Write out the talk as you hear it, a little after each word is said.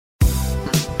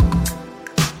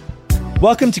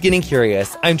Welcome to Getting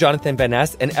Curious. I'm Jonathan Van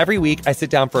Ness, and every week I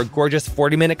sit down for a gorgeous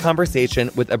 40-minute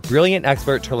conversation with a brilliant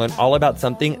expert to learn all about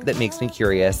something that makes me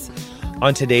curious.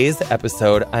 On today's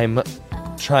episode, I'm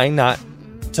trying not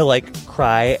to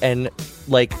cry and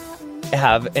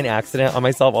have an accident on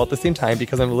myself all at the same time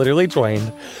because I'm literally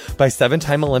joined by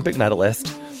 7-time Olympic medalist,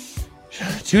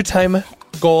 2-time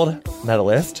gold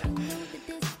medalist,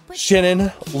 Shannon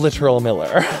Littrell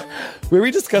Miller, where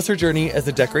we discuss her journey as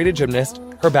a decorated gymnast,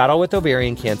 her battle with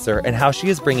ovarian cancer, and how she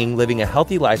is bringing living a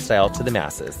healthy lifestyle to the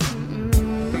masses.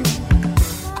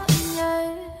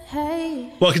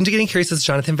 Welcome to Getting Curious. It's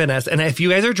Jonathan Van Ness. And if you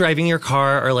guys are driving your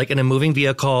car or in a moving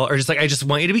vehicle or I just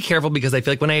want you to be careful because I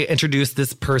feel like when I introduce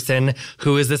this person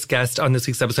who is this guest on this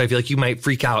week's episode, I feel like you might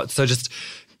freak out. So just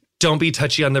don't be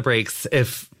touchy on the brakes.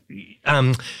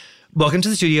 Welcome to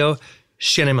the studio,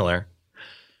 Shannon Miller.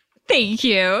 Thank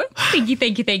you.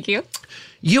 Thank you.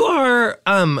 You are,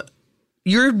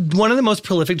 you're one of the most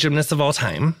prolific gymnasts of all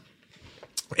time,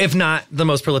 if not the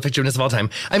most prolific gymnast of all time.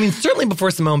 I mean, certainly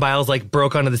before Simone Biles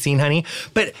broke onto the scene, honey.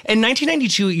 But in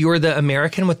 1992, you were the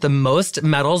American with the most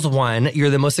medals won. You're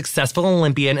the most successful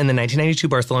Olympian in the 1992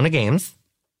 Barcelona Games.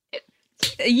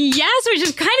 Yes, which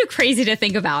is kind of crazy to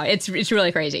think about. It's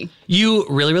really crazy. You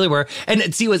really, really were.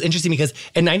 And see, it was interesting because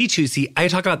in 92, I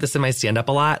talk about this in my stand-up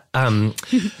a lot.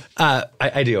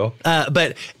 I do.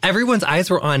 But everyone's eyes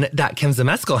were on that Kim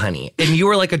Zmeskal, honey. And you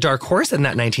were like a dark horse in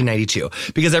that 1992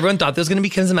 because everyone thought there was going to be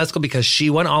Kim Zmeskal because she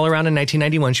won all around in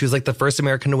 1991. She was the first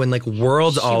American to win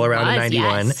worlds all around in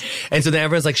 91. Yes. And so then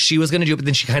everyone's she was going to do it, but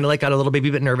then she kind of got a little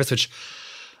baby bit nervous, which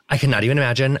I cannot even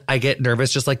imagine. I get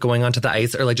nervous just going onto the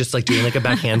ice or just doing a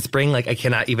back handspring. I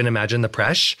cannot even imagine the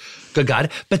pressure. Good God.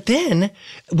 But then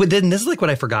this is what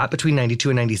I forgot between 92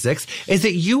 and 96 is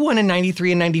that you won in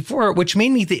 93 and 94, which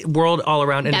made me the world all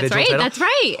around individual title. That's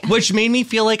right. Which made me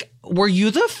feel were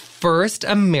you the first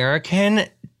American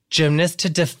gymnast to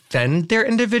defend their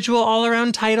individual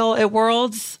all-around title at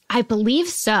Worlds? I believe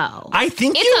so. I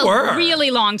think you were. It's a really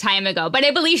long time ago, but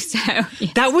I believe so.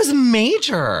 That was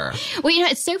major. Well,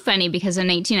 it's so funny because in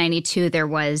 1992, there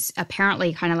was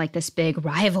apparently kind of this big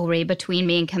rivalry between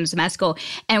me and Kim Zmeskal.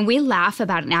 And we laugh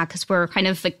about it now because we're kind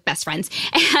of best friends.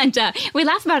 And we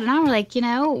laugh about it now.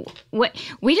 We're what?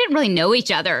 We didn't really know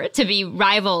each other to be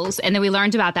rivals. And then we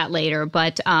learned about that later.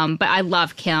 But I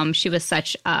love Kim. She was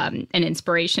such an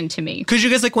inspiration to me. Because you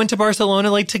guys went to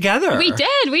Barcelona together. We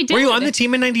did. Were you on the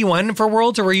team in 91 for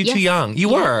Worlds or were you too young? You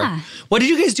were. What did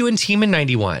you guys do in team in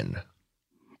 91?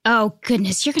 Oh,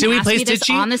 goodness. You're going to ask me this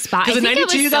on the spot. Because in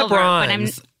 92 you got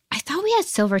bronze. I thought we had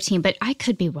silver team, but I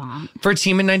could be wrong. For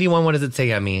team in 91, what does it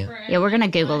say, Emmy? Yeah, we're going to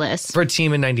Google this. For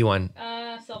team in 91.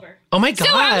 Silver. Oh my God.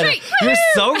 So I was right. You're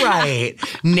so right.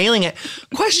 Nailing it.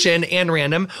 Question and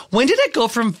random. When did it go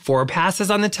from 4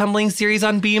 passes on the tumbling series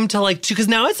on beam to 2? Because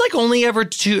now it's only ever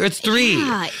 2, it's 3.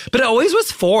 Yeah. But it always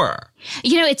was 4.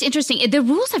 It's interesting. The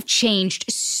rules have changed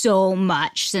so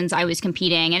much since I was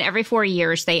competing, and every 4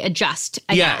 years they adjust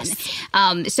again.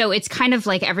 Yes. So it's kind of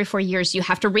every 4 years you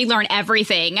have to relearn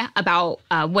everything about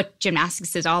what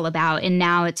gymnastics is all about. And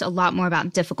now it's a lot more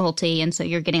about difficulty. And so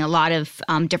you're getting a lot of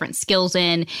different skills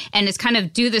in. And it's kind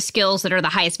of do the skills that are the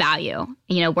highest value,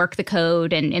 work the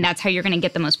code. And that's how you're going to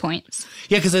get the most points.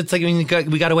 Yeah, because it's we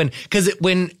got to win. Because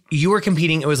when you were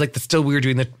competing, it was we were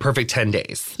doing the perfect 10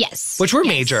 days. Yes. Which were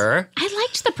major. I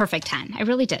liked the perfect 10. I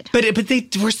really did. But they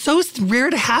were so rare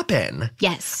to happen.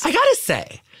 Yes. I gotta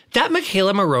say, that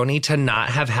Michaela Maroney to not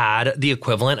have had the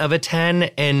equivalent of a 10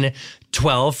 and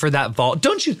 12 for that vault,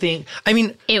 don't you think? I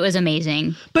mean, it was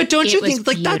amazing. But don't you think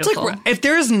that's if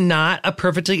there's not a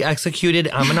perfectly executed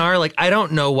Amanar, I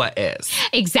don't know what is.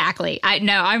 Exactly.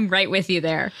 I'm right with you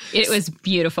there. It was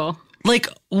beautiful.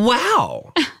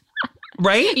 Wow.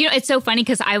 Right? It's so funny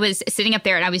because I was sitting up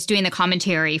there and I was doing the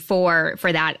commentary for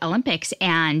that Olympics,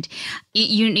 and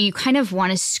you kind of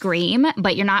want to scream,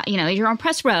 but you're not, you're on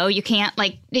press row. You can't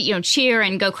cheer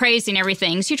and go crazy and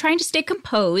everything. So you're trying to stay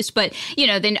composed, but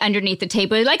then underneath the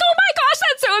table, you're oh my gosh,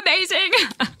 that's so amazing.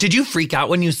 Did you freak out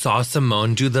when you saw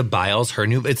Simone do the Biles, her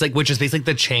new, it's which is basically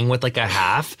the chain with a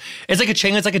half? It's like a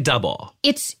chain, it's like a double.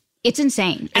 It's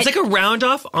insane. It's like a round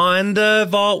off on the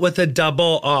vault with a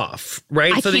double off,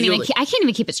 right? I can't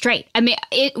even keep it straight. I mean,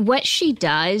 what she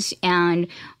does, and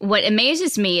what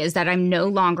amazes me is that I'm no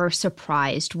longer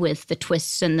surprised with the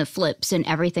twists and the flips and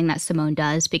everything that Simone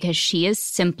does, because she is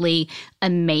simply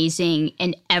amazing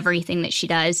in everything that she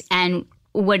does. And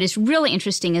what is really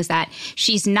interesting is that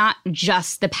she's not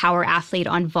just the power athlete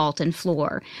on vault and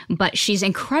floor, but she's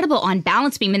incredible on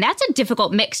balance beam. And that's a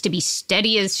difficult mix to be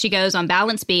steady as she goes on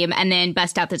balance beam and then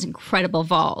bust out this incredible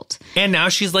vault. And now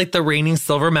she's like the reigning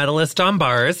silver medalist on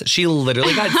bars. She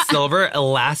literally got silver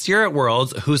last year at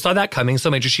Worlds. Who saw that coming so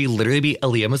major? She literally beat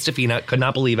Aaliyah Mustafina. Could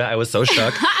not believe it. I was so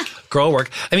shook. Girl work.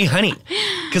 I mean, honey,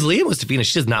 because Aaliyah Mustafina,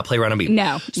 she does not play around on beam.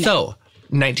 No. So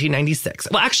 1996.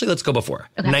 Well, actually, let's go before.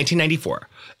 Okay. 1994.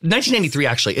 1993,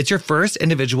 actually. It's your first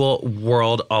individual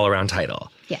world all-around title.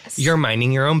 Yes. You're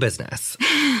minding your own business.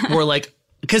 We're like,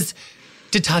 because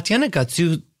did Tatiana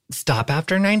Gutsu stop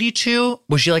after 92?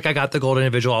 Was she like, I got the gold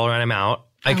individual all-around, I'm out?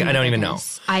 I don't even know.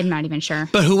 I'm not even sure.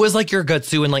 But who was like your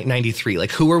Gutsu in like 93?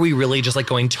 Like, who were we really just like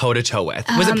going toe-to-toe with?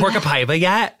 Was it Porcupaiva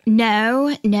yet?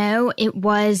 No. It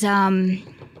was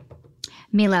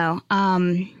Milo.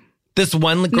 This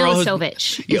one girl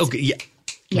Milosevic. Yeah.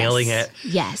 Nailing it.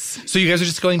 Yes. So you guys are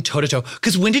just going toe to toe.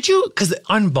 Because when did you? Because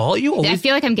on vault you always. I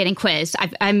feel like I'm getting quizzed.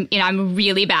 I'm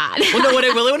really bad. Well, no. What I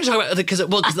really want to talk about, because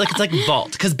it's like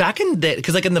vault. Because back in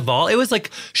the vault, it was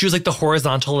like she was like the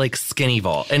horizontal like skinny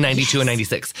vault in 92 and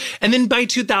 96, and then by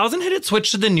 2000 had it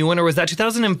switched to the new one, or was that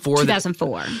 2004?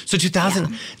 2004. So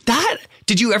 2000. Yeah.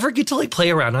 Did you ever get to like play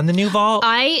around on the new vault?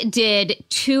 I did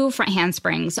 2 front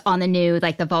handsprings on the new,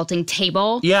 like the vaulting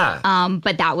table. Yeah.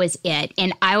 But that was it.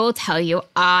 And I will tell you,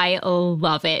 I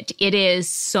love it. It is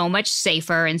so much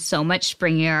safer and so much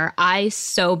springier. I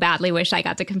so badly wish I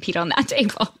got to compete on that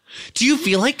table. Do you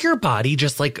feel like your body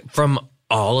just like from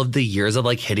all of the years of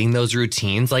like hitting those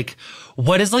routines, like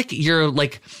what is like your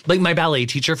like my ballet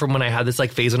teacher from when I had this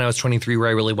like phase when I was 23 where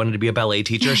I really wanted to be a ballet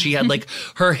teacher, she had like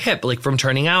her hip like from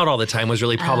turning out all the time was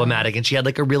really problematic, and she had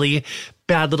like a really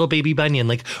bad little baby bunion.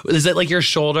 Like, is it like your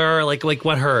shoulder or like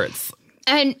what hurts?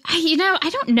 And, I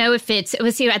don't know if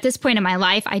at this point in my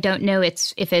life, I don't know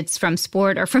if it's from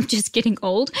sport or from just getting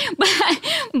old.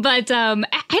 But I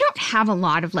don't have a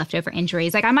lot of leftover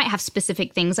injuries. Like, I might have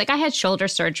specific things. Like, I had shoulder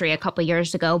surgery a couple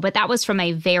years ago, but that was from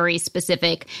a very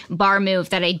specific bar move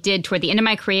that I did toward the end of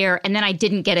my career, and then I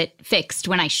didn't get it fixed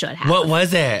when I should have. What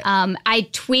was it? I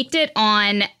tweaked it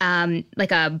on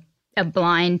like a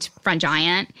blind front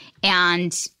giant,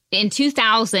 and in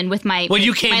 2000 with my when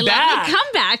you came my back. lovely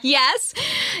comeback.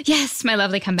 Yes, my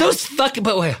lovely comeback.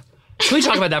 But wait, can we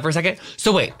talk about that for a second?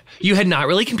 So wait, you had not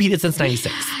really competed since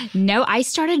 96. No,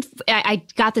 I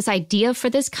got this idea for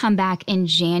this comeback in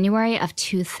January of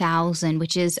 2000,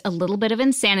 which is a little bit of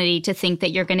insanity to think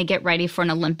that you're going to get ready for an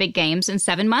Olympic Games in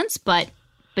 7 months, but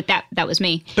that was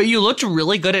me. But you looked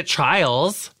really good at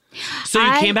trials. So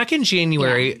you came back in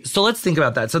January. Yeah. So let's think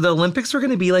about that. So the Olympics were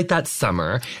going to be like that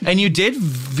summer, and you did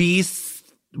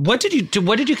What did you do?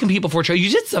 What did you compete before trials? You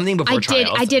did something before trials.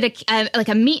 I did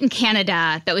a meet in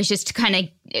Canada that was just to kind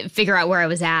of figure out where I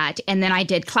was at, and then I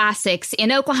did classics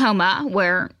in Oklahoma,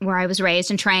 where I was raised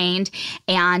and trained,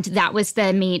 and that was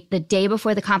the meet the day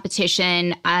before the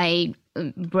competition. I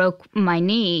broke my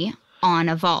knee on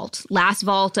a vault, last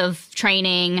vault of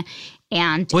training.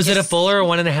 And was it a full or a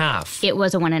 1.5? It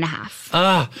was a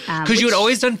 1.5. Because you had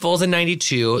always done fulls in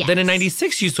 92. Yes. Then in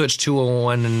 96, you switched to a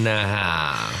 1.5.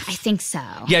 I think so.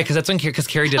 Yeah, because that's when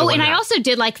Carrie did a 1.5. Oh, and I also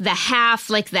did like the half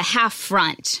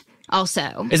front.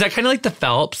 Also, is that kind of like the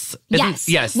Phelps?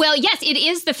 Yes. Well, yes, it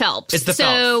is the Phelps. It's the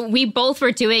Phelps. So we both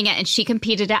were doing it, and she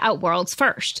competed at Worlds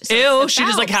first. So ew, she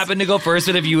just like happened to go first,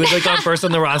 and if you had like gone first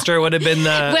on the roster, it would have been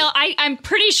the. Well, I'm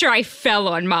pretty sure I fell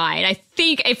on mine. I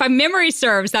think if my memory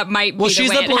serves, that might be the way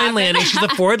she's the blind landing. She's the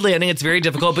forward landing. It's very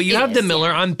difficult, but you have the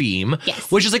Miller on beam,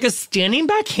 which is like a standing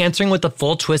back handspring with a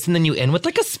full twist, and then you end with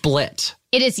like a split.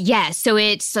 It is, yes. So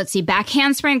it's, let's see, back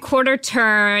handspring, quarter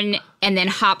turn, and then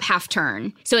hop half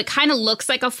turn. So it kind of looks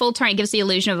like a full turn. It gives the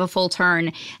illusion of a full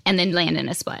turn, and then land in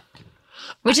a split,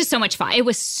 which is so much fun. It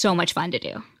was so much fun to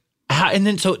do. And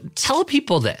then, so tell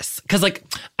people this, because like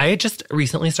I had just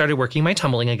recently started working my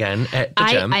tumbling again at the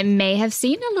gym. I may have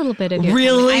seen a little bit of it.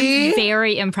 Really? I'm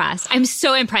very impressed. I'm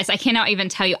so impressed. I cannot even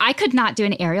tell you. I could not do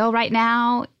an aerial right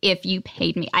now if you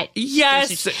paid me. Let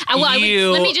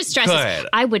me just stress this.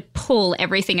 I would pull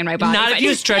everything in my body. Not if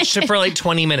you stretched it for like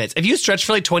 20 minutes. If you stretched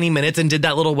for like 20 minutes and did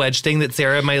that little wedge thing that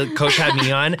Sarah, my coach, had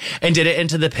me on and did it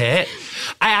into the pit.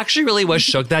 I actually really was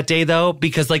shook that day though,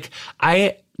 because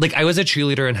I was a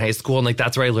cheerleader in high school, and like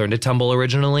that's where I learned to tumble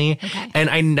originally. Okay. And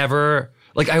I never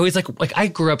I always I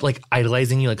grew up like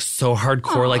idolizing you like so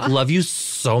hardcore, like love you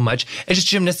so much. And just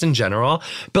gymnasts in general.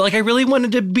 But I really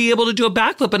wanted to be able to do a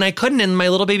backflip, and I couldn't. And my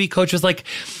little baby coach was like,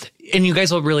 and you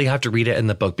guys will really have to read it in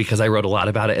the book because I wrote a lot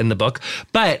about it in the book.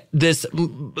 But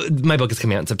my book is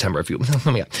coming out in September. If you let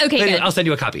me go. Okay, good. I'll send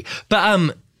you a copy.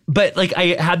 But like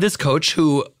I had this coach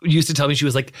who used to tell me, she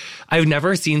was like, I've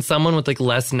never seen someone with like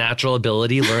less natural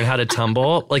ability learn how to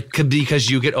tumble, like because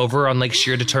you get over on like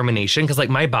sheer determination. Cause like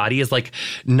my body is like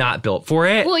not built for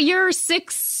it. Well, you're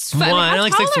 6'1". I'm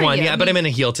like 6'1". Yeah, but I'm in a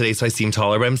heel today, so I seem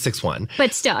taller, but I'm 6'1".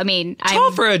 But still, I mean, tall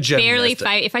I'm for a gymnast. Barely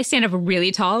 5. If I stand up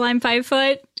really tall, I'm 5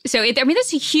 foot. So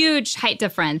that's a huge height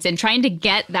difference. And trying to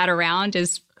get that around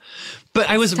is But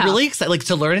I was tough. really excited, like,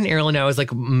 to learn an aerial. Now I was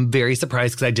like very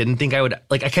surprised because I didn't think I would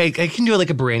like. I can do like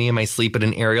a Barani in my sleep, but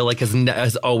an aerial like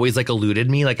has always like eluded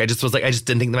me. Like I just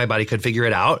didn't think that my body could figure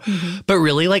it out. But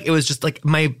really, like it was just like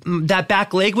that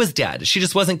back leg was dead. She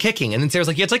just wasn't kicking. And then Sarah's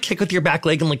like, you have to like kick with your back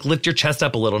leg and like lift your chest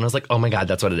up a little. And I was like, oh my God,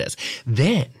 that's what it is.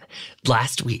 Then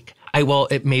last week.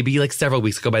 It may be like several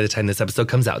weeks ago by the time this episode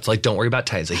comes out. So like, don't worry about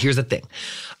time. So here's the thing.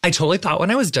 I totally thought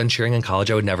when I was done cheering in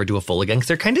college, I would never do a full again because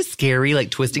they're kind of scary. Like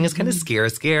twisting is kind of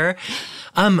scare.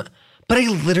 But I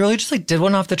literally just like did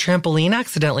one off the trampoline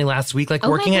accidentally last week, like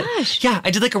working at, I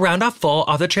did like a round off full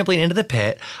off the trampoline into the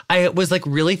pit. I was like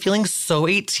really feeling so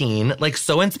 18, like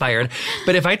so inspired.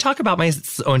 But if I talk about my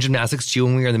own gymnastics to you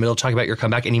when we were in the middle of talking about your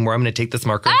comeback anymore, I'm going to take this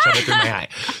marker and shove it through my eye.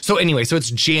 So anyway, so it's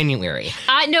January.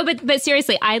 No, but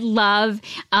seriously, I love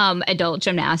adult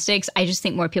gymnastics. I just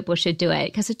think more people should do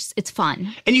it because it's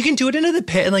fun. And you can do it into the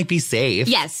pit and like be safe.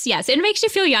 Yes. And it makes you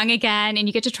feel young again. And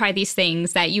you get to try these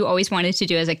things that you always wanted to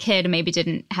do as a kid and maybe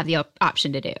didn't have the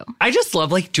option to do. I just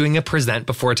love like doing a present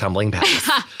before tumbling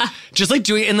pass. Just like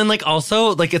doing it. And then like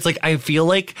also like it's like I feel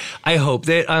like I hope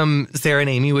that Sarah and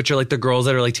Amy, which are like the girls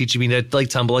that are like teaching me to like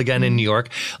tumble again in New York,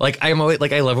 like I'm always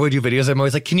like I love when we do videos. I'm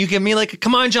always like, can you give me like,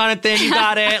 come on, Jonathan, you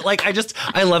got it. Like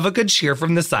I love a good cheer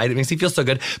from the side. It makes me feel so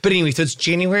good. But anyway, so it's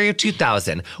January of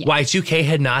 2000. Yeah. Y2K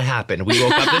had not happened. We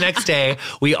woke up the next day.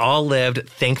 We all lived.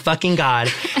 Thank fucking God.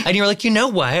 And you were like, you know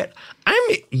what?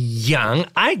 I'm young.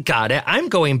 I got it. I'm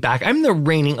going back. I'm the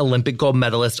reigning Olympic gold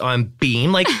medalist on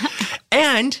beam. Like,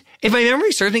 and if my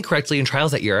memory serves me correctly in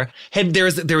trials that year, there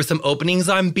was some openings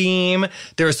on beam.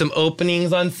 There were some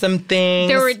openings on some things.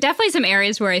 There were definitely some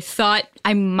areas where I thought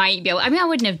I might be able. I mean, I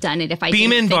wouldn't have done it if I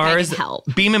didn't think I could help.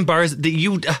 Beam and bars.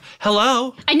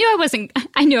 Hello. I knew I wasn't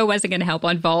going to help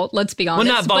on vault. Let's be honest.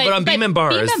 Well, not vault, but on beam and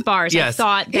bars. Beam and bars. Yes. I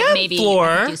thought that maybe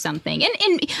I could do something,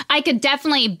 and I could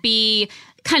definitely be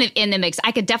kind of in the mix.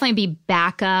 I could definitely be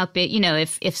backup.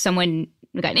 If someone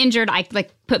got injured, I like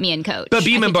put me in coach. But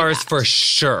beam and bars for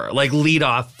sure. Like lead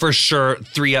off for sure.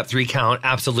 3 up, 3 count.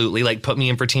 Absolutely. Like put me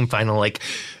in for team final. Like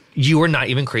you were not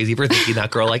even crazy for thinking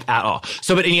that, girl, like at all.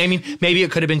 So, but I mean, maybe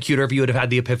it could have been cuter if you would have had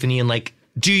the epiphany and like,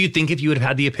 do you think if you would have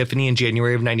had the epiphany in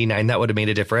January of 99, that would have made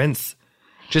a difference?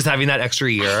 Just having that extra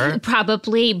year?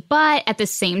 Probably. But at the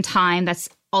same time, that's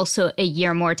also a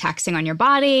year more taxing on your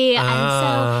body. And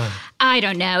so I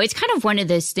don't know. It's kind of one of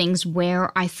those things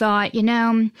where I thought,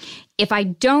 if I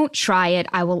don't try it,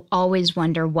 I will always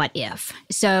wonder what if.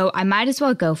 So I might as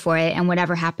well go for it, and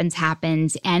whatever happens,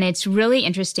 happens. And it's really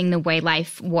interesting the way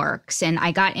life works. And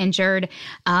I got injured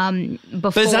before.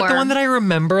 But is that the one that I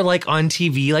remember like on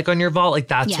TV, like on your vault? Like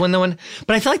that's when the one,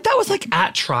 but I feel like that was like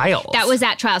at trials. That was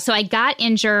at trials. So I got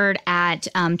injured at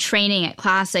training at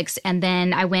Classics, and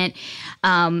then I went,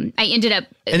 I ended up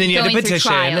and then you going had to petition.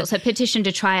 Through trials. I petitioned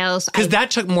to trials. Because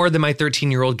that took more than my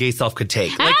 13-year-old gay self could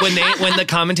take. Like when the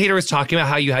commentator was talking about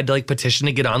how you had to like petition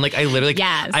to get on, like I literally,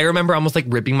 I remember almost like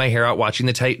ripping my hair out watching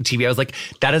the TV. I was like,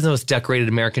 that is the most decorated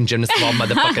American gymnast of all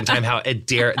motherfucking time. How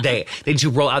dare they need to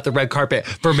roll out the red carpet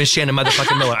for Miss Shannon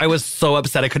motherfucking Miller. I was so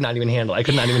upset. I could not even handle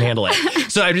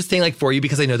it. So I'm just saying like for you,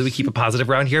 because I know that we keep it positive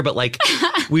around here, but like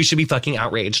we should be fucking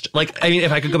outraged. Like, I mean,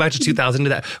 if I could go back to 2000 to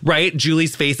that, right?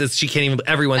 Julie's face is, she can't even,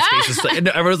 everyone's face is, and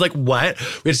everyone's like, what?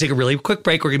 We have to take a really quick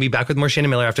break. We're going to be back with more Shannon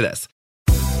Miller after this.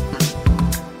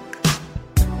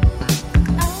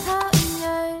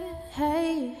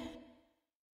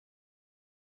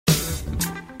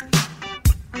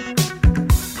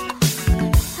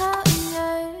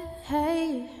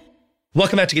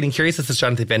 Welcome back to Getting Curious. This is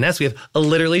Jonathan Van Ness. We have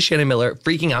literally Shannon Miller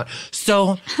freaking out.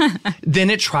 So then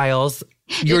at trials,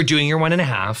 you were doing your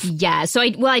 1.5. Yeah. So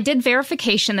I did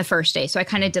verification the first day. So I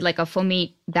kind of did like a full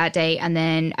meet that day. And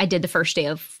then I did the first day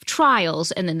of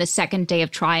trials. And then the second day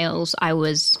of trials, I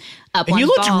was up on And you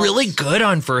looked balls. really good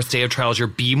on first day of trials. Your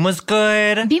beam was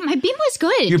good. My beam was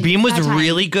good. Your beam was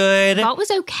really good. Vault was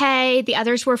okay. The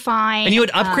others were fine. And you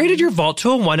had upgraded your vault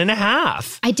to a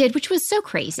 1.5. I did, which was so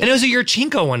crazy. And it was a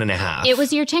Yurchenko 1.5. It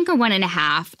was a Yurchenko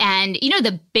 1.5. And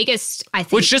the biggest, I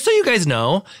think. Which, just so you guys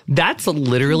know, that's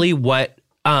literally what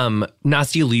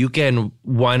Nastia Liukin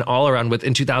won all around with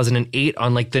in 2008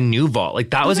 on like the new vault. Like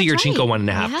that was a Yurchenko 1.5.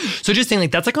 Yeah. So just saying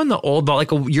like that's like on the old vault,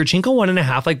 like a Yurchenko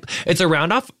 1.5, like it's a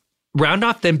round off round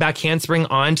off, then back handspring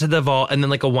onto the vault, and then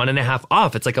like a 1.5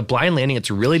 off. It's like a blind landing.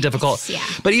 It's really difficult. Yeah.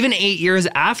 But even 8 years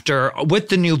after, with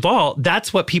the new vault,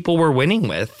 that's what people were winning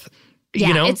with. Yeah,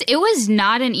 you know? it was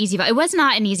not an easy vault. It was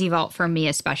not an easy vault for me,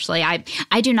 especially.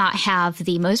 I do not have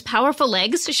the most powerful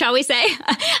legs, shall we say.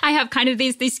 I have kind of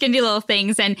these skinny little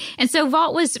things. And so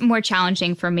vault was more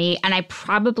challenging for me. And I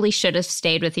probably should have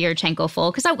stayed with the Yurchenko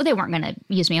full because they weren't going to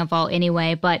use me on vault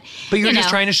anyway. But you're just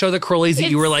trying to show the curlies that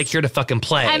you were like here to fucking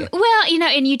play. Well,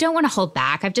 and you don't want to hold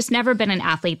back. I've just never been an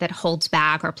athlete that holds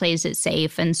back or plays it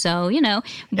safe. And so, But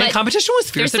and competition was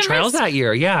fierce at trials that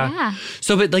year. Yeah.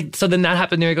 So then that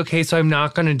happened. They're like, okay, so I'm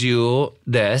not going to do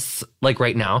this like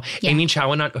right now. Yeah. Amy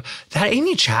Chow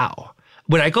Amy Chow.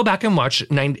 When I go back and watch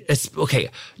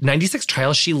 96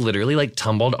 trials, she literally like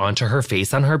tumbled onto her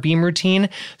face on her beam routine,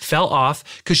 fell off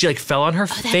because she like fell on her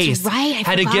face. That's right.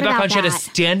 Had to get back on. She had a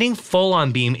standing full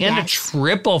on beam and a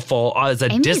triple full as a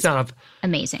dismount of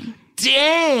amazing.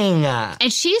 Dang.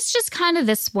 And she's just kind of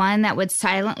this one that would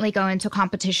silently go into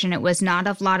competition. It was not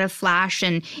a lot of flash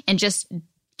and just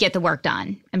get the work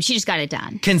done. I mean, she just got it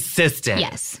done. Consistent.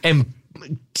 Yes. And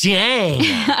dang.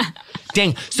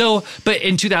 Dang. So, but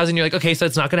in 2000, you're like, okay, so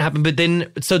it's not going to happen. But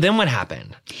then what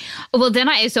happened? Well, then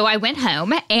I went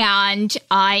home and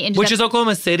I ended Which is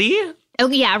Oklahoma City? Oh,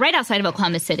 yeah, right outside of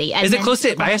Oklahoma City. Is it close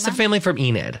to, I have some family from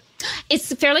Enid.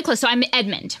 It's fairly close. So I'm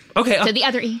Edmond. Okay. So the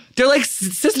other E. They're like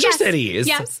sister cities.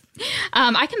 Yes.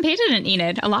 I competed in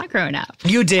Enid a lot growing up.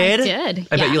 You did? I did.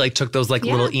 I bet you like took those like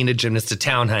little Enid gymnasts to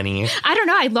town, honey. I don't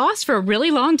know. I lost for a really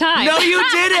long time. No, you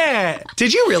didn't.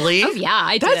 Did you really? Oh, yeah,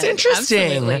 I did. That's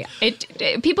interesting.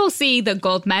 Absolutely. People see the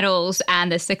gold medals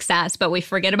and the success, but we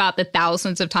forget about the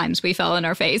thousands of times we fell on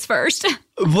our face first.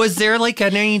 Was there like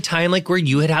at any time like where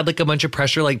you had like a bunch of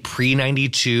pressure like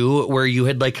pre-92 where you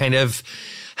had like kind of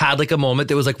had like a moment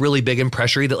that was like really big and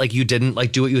pressury that like you didn't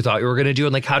like do what you thought you were going to do?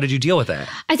 And like, how did you deal with it?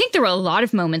 I think there were a lot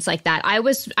of moments like that. I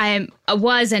was,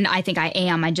 and I think I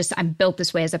am. I'm built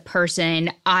this way as a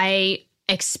person. I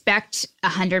expect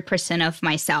 100% of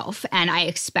myself and I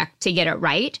expect to get it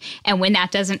right. And when that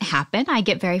doesn't happen, I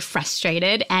get very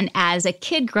frustrated. And as a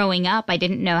kid growing up, I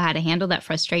didn't know how to handle that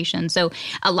frustration. So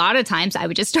a lot of times I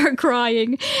would just start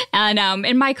crying.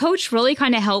 And my coach really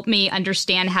kind of helped me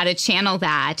understand how to channel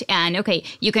that. And okay,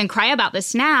 you can cry about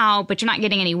this now, but you're not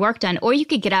getting any work done. Or you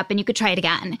could get up and you could try it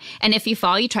again. And if you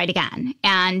fall, you try it again.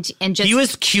 And just he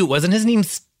was cute, wasn't his name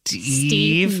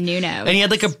Steve Nuno. And he had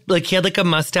like a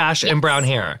mustache and brown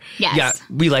hair. Yes. Yeah,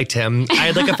 we liked him. I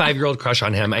had like a 5-year-old crush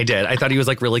on him. I did. I thought he was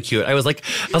like really cute. I was like,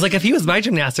 if he was my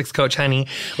gymnastics coach, honey,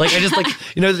 like I just like,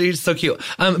 he's so cute.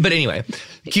 But anyway,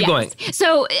 keep going.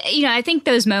 So, I think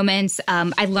those moments,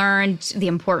 I learned the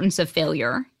importance of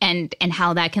failure and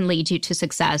how that can lead you to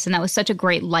success. And that was such a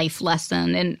great life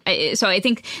lesson. And so I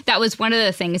think that was one of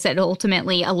the things that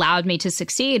ultimately allowed me to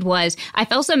succeed was I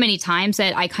fell so many times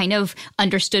that I kind of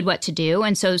understood what to do.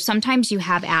 And so sometimes you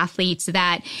have athletes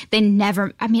that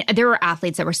there were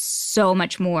athletes that were so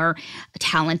much more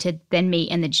talented than me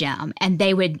in the gym, and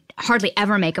they would hardly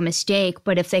ever make a mistake.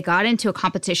 But if they got into a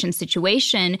competition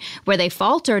situation where they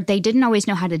faltered, they didn't always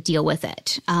know how to deal with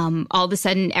it. All of a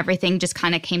sudden, everything just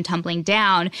kind of came tumbling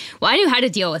down. Well, I knew how to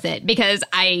deal with it because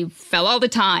I fell all the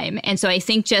time. And so I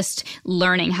think just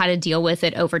learning how to deal with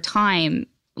it over time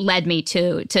led me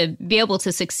to be able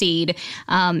to succeed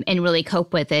and really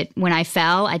cope with it. When I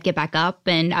fell, I'd get back up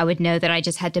and I would know that I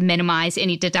just had to minimize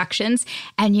any deductions,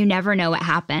 and you never know what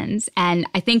happens. And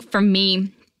I think for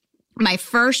me, my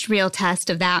first real test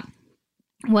of that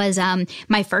was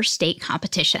my first state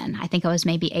competition. I think I was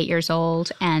maybe 8 years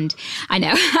old, and I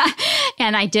know.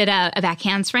 And I did a back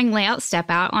handspring layout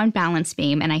step out on balance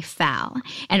beam, and I fell.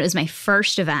 And it was my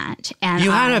first event. And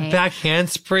you had a back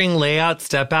handspring layout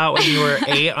step out when you were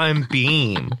 8 on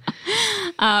beam.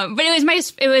 But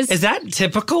it was. Is that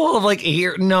typical of like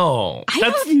 8? No, I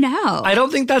don't know. I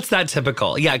don't think that's that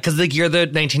typical. Yeah, because like you're the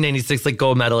 1996 like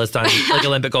gold medalist on like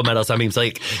Olympic gold medalist on beams.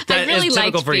 Like that is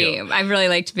typical for you. I really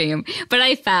liked beam, but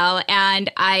I fell, and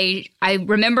I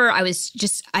remember I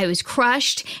was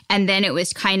crushed, and then it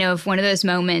was kind of one of those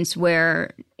moments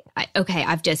where I've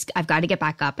got to get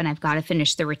back up and I've got to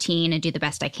finish the routine and do the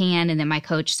best I can. And then my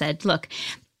coach said, look,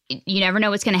 you never know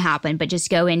what's going to happen, but just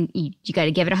go in. You got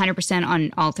to give it 100%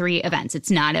 on all 3 events.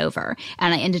 It's not over.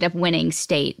 And I ended up winning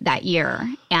state that year.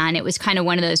 And it was kind of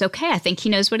one of those, okay, I think he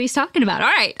knows what he's talking about. All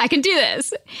right, I can do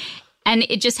this. And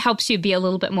it just helps you be a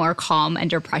little bit more calm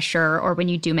under pressure or when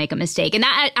you do make a mistake. And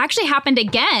that actually happened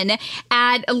again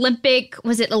at Olympic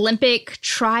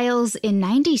trials in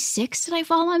 96. Did I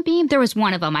fall on beam? There was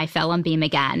one of them I fell on beam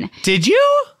again. Did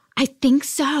you? I think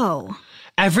so.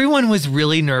 Everyone was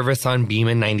really nervous on beam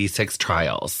in 96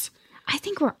 trials. I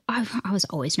think I was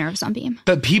always nervous on beam.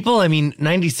 But people, I mean,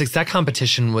 96, that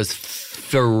competition was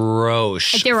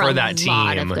ferocious for that team. There were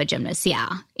a lot of good gymnasts, yeah.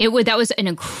 That was an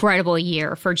incredible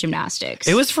year for gymnastics.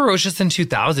 It was ferocious in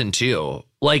 2000 too.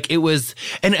 Like it was,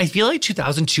 and I feel like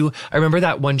 2002, I remember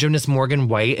that one gymnast, Morgan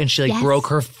White, and she broke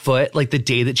her foot like the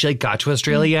day that she got to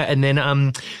Australia. And then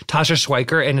Tasha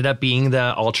Schweiker ended up being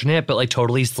the alternate, but like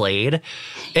totally slayed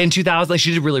in 2000. Like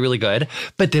she did really, really good.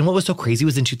 But then what was so crazy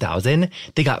was in 2000,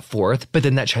 they got 4th, but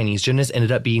then that Chinese gymnast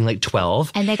ended up being like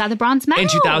 12. And they got the bronze medal. In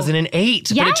 2008.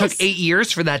 Yes. But it took 8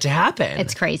 years for that to happen.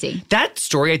 It's crazy. That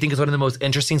story, I think, is one of the most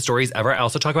interesting stories ever. I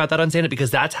also talk about that on Stand Up because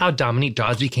that's how Dominique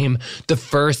Dawes became the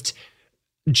first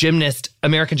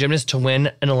American gymnast to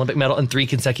win an Olympic medal in 3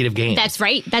 consecutive games. That's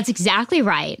right. That's exactly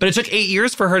right. But it took 8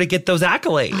 years for her to get those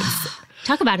accolades.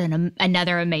 Talk about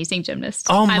another amazing gymnast.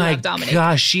 Oh I my love Dominique.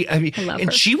 gosh. I love her.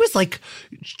 And she was like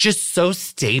just so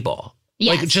stable.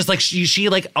 Yes. Like just like she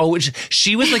like, oh,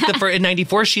 she was like the first in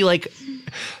 94. She like,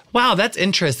 wow, that's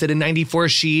interesting. In 94,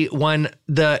 she won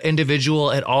the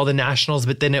individual at all the nationals,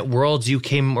 but then at Worlds, you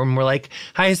came and were like,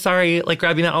 hi, sorry, like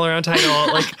grabbing that all around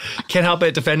title, like can't help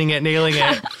it, defending it, nailing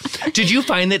it. Did you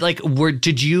find that like,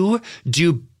 did you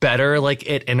do better like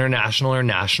at international or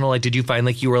national? Like, did you find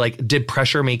like you were like, did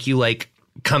pressure make you like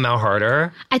come out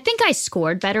harder? I think I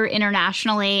scored better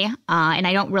internationally, and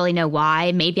I don't really know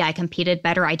why. Maybe I competed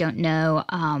better. I don't know.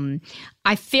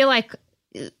 I feel like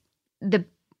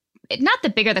not the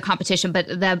bigger the competition, but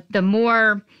the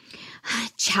more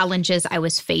challenges I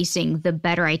was facing, the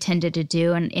better I tended to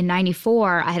do. And in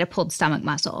 94, I had a pulled stomach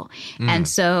muscle. And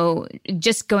so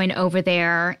just going over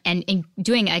there and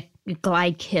doing a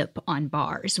glide kip on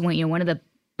bars, when one of the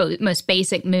most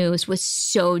basic moves was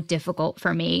so difficult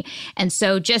for me. And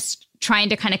so just trying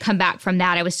to kind of come back from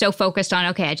that, I was so focused on,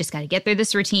 okay, I just got to get through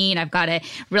this routine. I've got to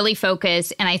really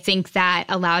focus. And I think that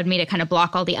allowed me to kind of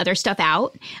block all the other stuff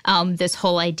out. This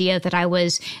whole idea that I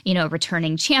was,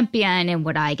 returning champion and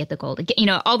would I get the gold again,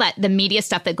 all that, the media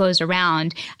stuff that goes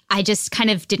around. I just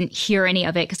kind of didn't hear any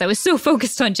of it because I was so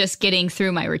focused on just getting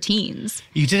through my routines.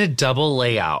 You did a double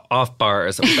layout off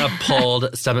bars with a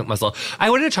pulled stomach muscle.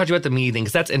 I wanted to talk to you about the media thing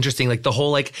because that's interesting. Like the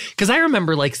whole because I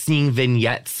remember like seeing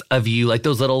vignettes of you, like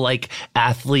those little like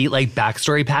athlete like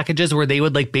backstory packages where they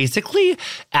would like basically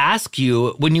ask you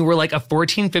when you were like a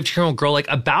 14, 15-year-old girl like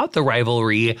about the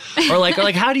rivalry or like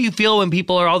how do you feel when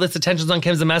people are all this attention's on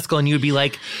Kim Zmeskal and you would be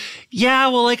like, yeah,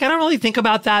 well, like, I don't really think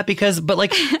about that but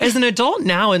like as an adult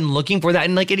now and looking for that,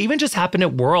 and like it even just happened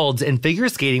at Worlds in figure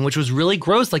skating, which was really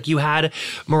gross. Like you had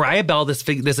Mariah Bell,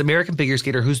 this American figure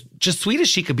skater who's just sweet as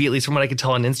she could be, at least from what I could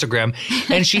tell on Instagram.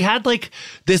 And she had like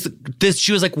this,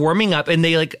 she was like warming up and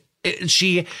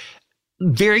she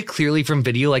very clearly from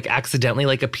video, like accidentally,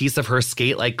 like a piece of her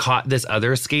skate, like caught this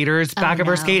other skater's back of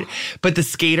her skate. But the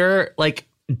skater like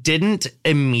didn't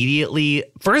immediately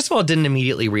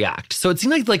react. So it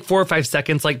seemed like 4 or 5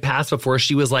 seconds like passed before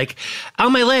she was like, ow,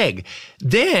 my leg.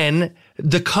 Then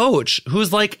the coach,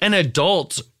 who's like an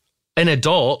adult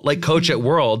like coach at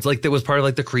Worlds, like that was part of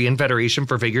like the Korean Federation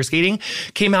for figure skating,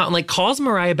 came out and like calls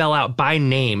Mariah Bell out by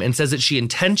name and says that she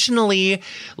intentionally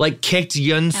like kicked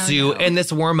Yunsu in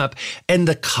this warm up. And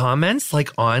the comments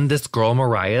like on this girl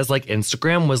Mariah's like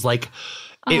Instagram was like,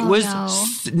 it was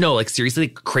like seriously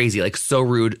crazy, like so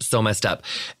rude, so messed up.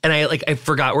 And I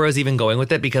forgot where I was even going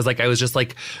with it because like I was just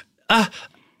like,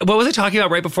 what was I talking about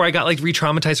right before I got like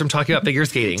re-traumatized from talking about figure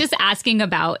skating? Just asking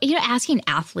about, asking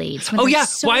athletes. Oh yeah.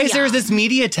 So why is there this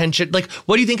media attention? Like,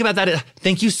 what do you think about that?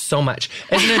 Thank you so much.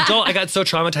 As an adult, I got so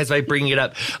traumatized by bringing it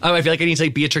up. I feel like I need to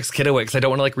like Beatrix Kidowicz. I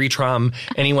don't want to like re-traum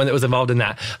anyone that was involved in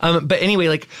that. But anyway,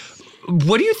 like,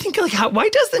 what do you think? Like, why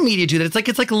does the media do that?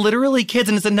 It's like literally kids.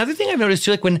 And it's another thing I've noticed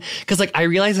too, like because like I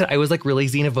realized that I was like really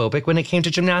xenophobic when it came to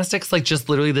gymnastics, like just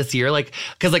literally this year, like,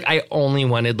 because like I only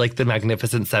wanted like the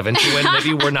Magnificent Seven to win.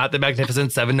 Maybe we're not the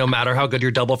Magnificent Seven, no matter how good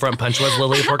your double front punch was,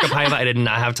 Lilia Porcupine. I did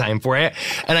not have time for it.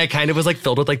 And I kind of was like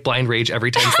filled with like blind rage every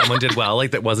time someone did well,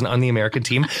 like that wasn't on the American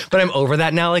team. But I'm over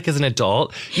that now, like as an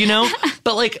adult,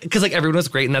 But like, because like everyone was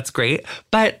great and that's great.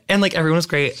 And like everyone was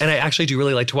great. And I actually do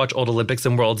really like to watch old Olympics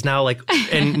and Worlds now, like,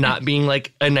 and not being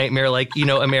like a nightmare, like,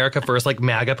 America first, like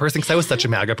MAGA person. Cause I was such a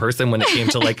MAGA person when it came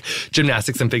to like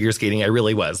gymnastics and figure skating. I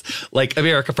really was like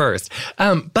America first.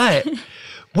 But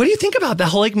what do you think about that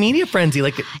whole like media frenzy?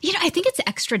 Like, I think it's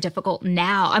extra difficult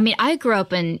now. I mean, I grew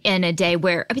up in a day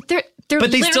where, but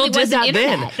they still did that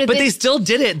then. But they still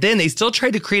did it then. They still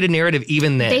tried to create a narrative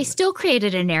even then. They still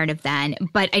created a narrative then,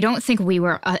 but I don't think we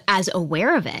were as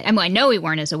aware of it. I mean, I know we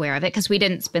weren't as aware of it because we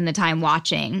didn't spend the time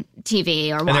watching TV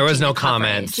or watching. And there was no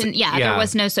comments. And there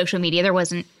was no social media. There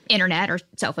wasn't internet or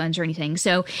cell phones or anything.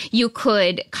 So you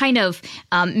could kind of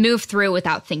move through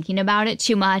without thinking about it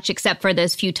too much, except for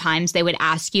those few times they would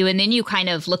ask you. And then you kind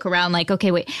of look around like,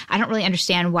 okay, wait, I don't really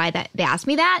understand why that they asked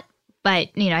me that. But,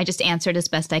 I just answered as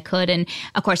best I could. And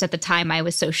of course, at the time, I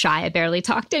was so shy, I barely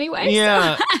talked anyway.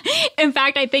 Yeah. So, in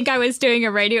fact, I think I was doing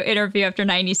a radio interview after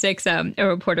 96. A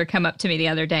reporter came up to me the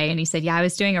other day and he said, yeah, I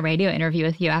was doing a radio interview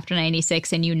with you after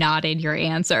 96 and you nodded your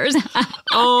answers.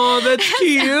 Oh, that's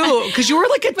cute. Because you were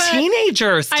like a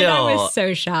teenager still. I was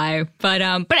so shy. But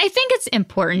I think it's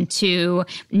important to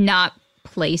not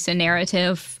place a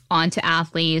narrative onto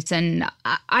athletes. And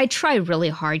I try really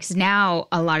hard because now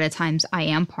a lot of times I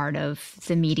am part of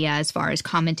the media as far as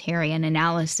commentary and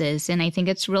analysis. And I think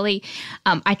it's really,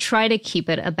 I try to keep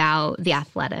it about the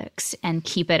athletics and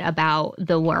keep it about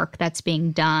the work that's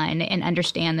being done and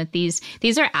understand that these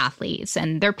are athletes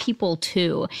and they're people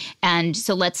too. And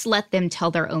so let's let them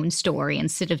tell their own story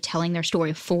instead of telling their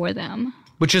story for them.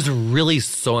 Which is really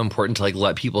so important to like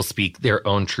let people speak their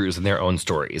own truths and their own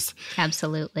stories.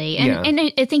 Absolutely. And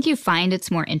I think you find it's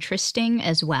more interesting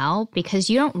as well because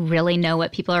you don't really know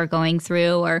what people are going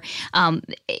through or,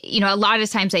 a lot of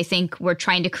times I think we're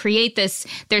trying to create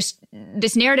there's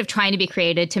this narrative trying to be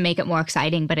created to make it more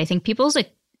exciting. But I think people's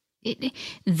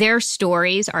their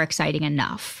stories are exciting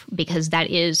enough because that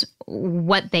is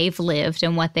what they've lived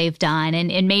and what they've done.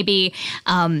 And maybe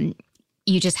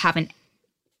you just haven't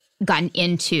gotten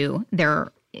into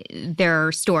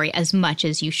their story as much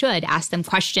as you should. Ask them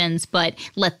questions, but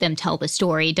let them tell the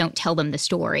story. Don't tell them the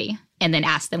story and then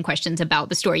ask them questions about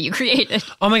the story you created.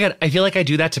 Oh my God. I feel like I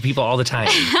do that to people all the time.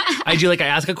 I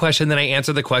ask a question, then I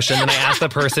answer the question, then I ask the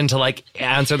person to like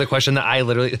answer the question that I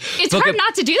literally... It's hard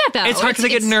not to do that though. It's hard because I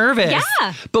get nervous.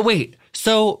 Yeah. But wait,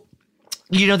 so,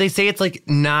 they say it's like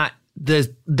not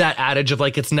that adage of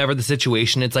like, it's never the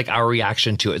situation, it's like our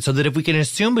reaction to it. So that if we can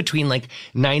assume between like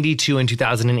 92 and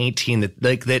 2018 that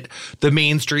like that the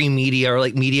mainstream media or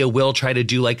like media will try to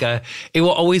do like it will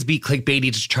always be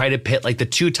clickbaity to try to pit like the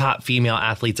two top female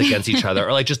athletes against each other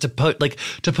or like just to put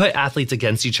athletes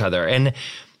against each other. And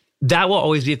that will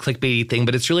always be a clickbaity thing,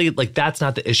 but it's really like, that's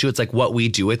not the issue. It's like what we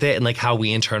do with it and like how we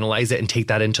internalize it and take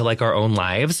that into like our own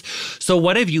lives. So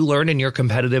what have you learned in your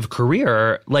competitive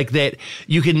career like that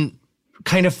you can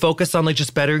kind of focus on like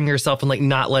just bettering yourself and like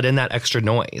not let in that extra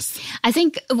noise? I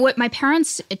think what my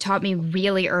parents taught me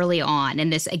really early on,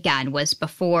 and this again was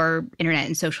before internet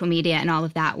and social media and all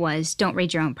of that, was don't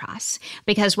read your own press.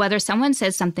 Because whether someone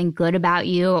says something good about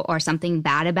you or something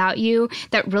bad about you,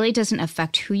 that really doesn't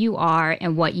affect who you are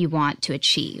and what you want to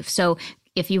achieve. So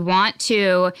if you want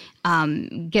to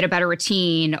get a better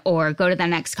routine or go to the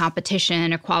next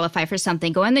competition or qualify for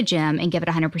something, go in the gym and give it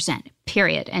 100%,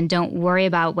 period. And don't worry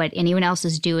about what anyone else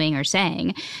is doing or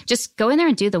saying. Just go in there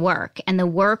and do the work, and the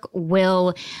work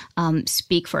will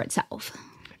speak for itself.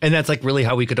 And that's like really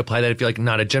how we could apply that if you're like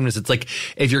not a gymnast. It's like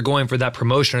if you're going for that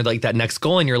promotion or like that next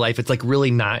goal in your life, it's like really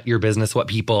not your business what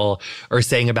people are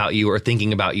saying about you or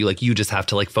thinking about you. Like you just have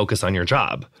to like focus on your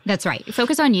job. That's right.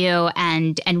 Focus on you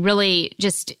and really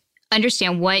just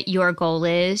understand what your goal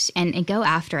is and go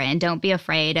after it. And don't be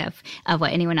afraid of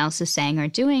what anyone else is saying or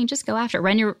doing. Just go after it.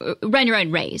 Run your own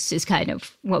race is kind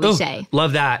of what we say.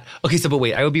 Love that. Okay, so but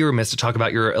wait, I would be remiss to talk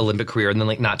about your Olympic career and then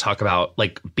like not talk about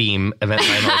like beam event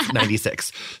finals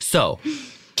 96. So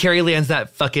Carrie lands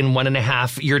that fucking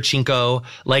 1.5 year Chinko,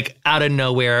 like out of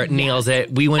nowhere, nails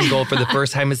it. We win gold for the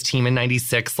first time as team in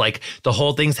 96. Like the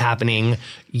whole thing's happening.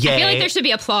 Yay. I feel like there should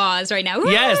be applause right now.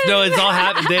 Yes, no, it's all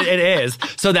happened. It is.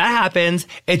 So that happens.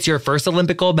 It's your first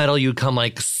Olympic gold medal. You'd come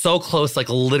like so close, like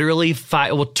literally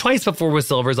twice before with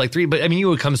silvers, like 3. But I mean, you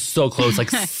would come so close,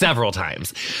 like several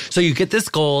times. So you get this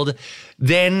gold,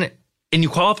 and you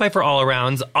qualify for all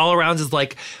arounds. All arounds is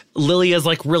like Lilia's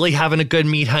like really having a good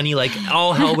meet, honey. Like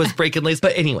all hell was breaking loose.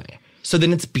 But anyway, so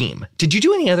then it's beam. Did you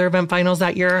do any other event finals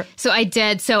that year? So I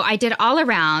did. So I did all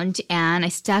around, and I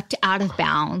stepped out of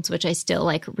bounds, which I still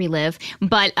like relive.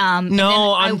 But on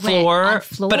floor.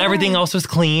 But everything else was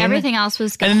clean. Everything else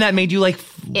was good. And then that made you like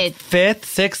 5th,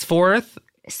 6th, 4th.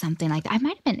 Something like that. It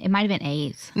might have been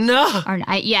 8th. No.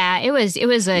 It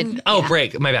was a... Oh, yeah.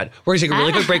 Break. My bad. We're going to take a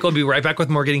really quick break. We'll be right back with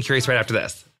more Getting Curious right after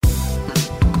this.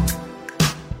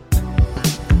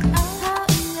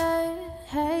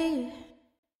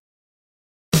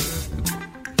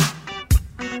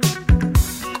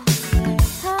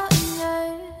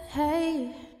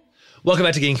 Welcome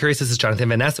back to Getting Curious. This is Jonathan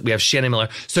Van Ness. We have Shannon Miller.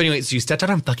 So anyway, so you stepped out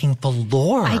on fucking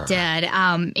floor. I did.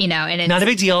 And it's not a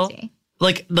big deal.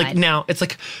 Like now, it's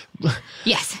like...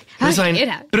 Yes. It's fine.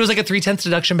 But it was like a 3/10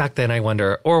 deduction back then, I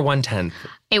wonder. Or 1/10.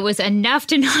 It was enough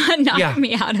to not knock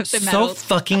me out of the medals.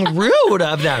 So fucking rude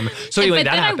of them. So anyway,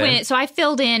 that happened. So I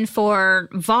filled in for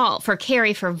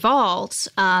Carrie for vault.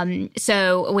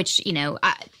 Which,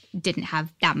 I didn't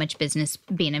have that much business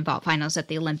being in vault finals at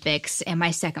the Olympics. And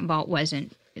my second vault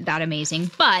wasn't that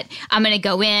amazing. But I'm going to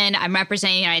go in. I'm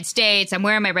representing the United States. I'm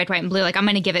wearing my red, white, and blue. Like, I'm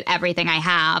going to give it everything I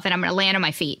have. And I'm going to land on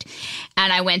my feet.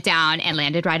 And I went down and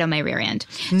landed right on my rear end.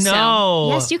 No. So,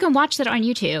 yes, you can watch that on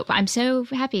YouTube. I'm so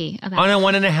happy about it. On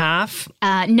a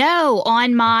 1.5? No,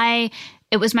 on my,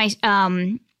 it was my,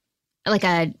 like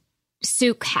a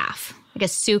souk half. Like a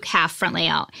souk half front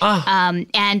layout.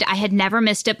 And I had never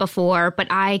missed it before, but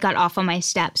I got off on my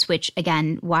steps, which,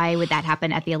 again, why would that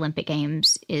happen at the Olympic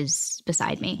Games is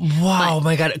beside me. Wow,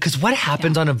 my God. Because what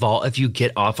happens on a vault if you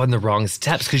get off on the wrong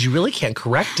steps? Because you really can't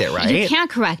correct it, right? You can't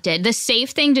correct it. The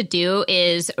safe thing to do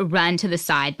is run to the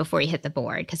side before you hit the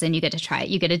board, because then you get to try it.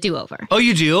 You get a do-over. Oh,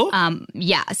 you do?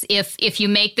 Yes, if you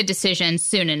make the decision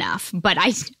soon enough. But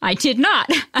I did not.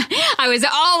 I was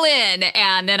all in,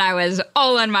 and then I was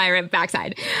all on my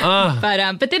backside.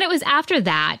 But then it was after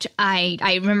that,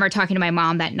 I remember talking to my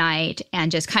mom that night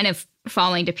and just kind of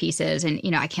falling to pieces. And,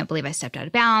 I can't believe I stepped out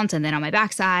of bounds and then on my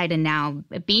backside and now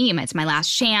a beam. It's my last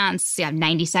chance. I have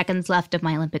 90 seconds left of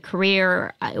my Olympic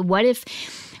career. What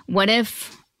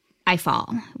if I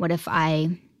fall? What if I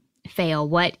fail?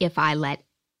 What if I let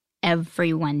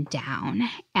everyone down?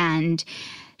 And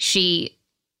she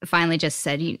finally just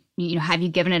said, have you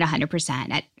given it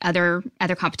 100% at other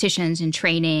competitions and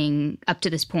training up to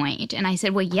this point? And I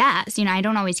said, well, yes. I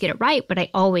don't always get it right, but I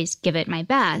always give it my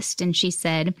best. And she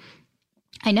said,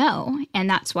 I know. And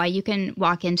that's why you can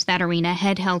walk into that arena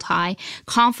head held high,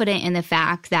 confident in the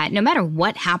fact that no matter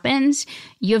what happens,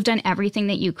 you have done everything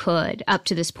that you could up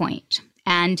to this point.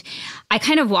 And I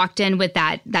kind of walked in with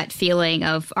that feeling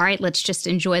of, all right, let's just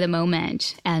enjoy the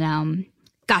moment. And,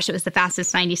 gosh, it was the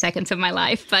fastest 90 seconds of my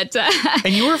life. But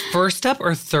and you were first up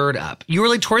or third up? You were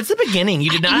like towards the beginning. You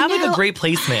did not have like a great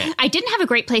placement. I didn't have a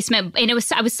great placement, and I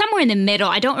was somewhere in the middle.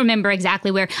 I don't remember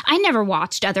exactly where. I never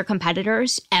watched other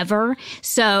competitors ever.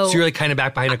 So you're like kind of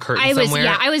back behind a curtain somewhere?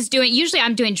 Yeah, I was usually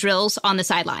I'm doing drills on the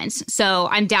sidelines. So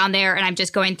I'm down there and I'm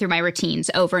just going through my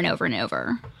routines over and over and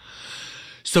over.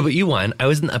 So, but you won. I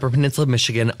was in the Upper Peninsula of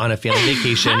Michigan on a family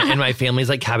vacation, and my family's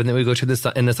like cabin that we go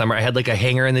to in the summer. I had like a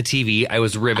hanger in the TV. I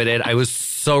was riveted. I was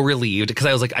so relieved because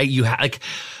I was like,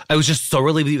 I was just so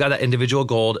relieved that you got that individual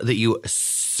gold that you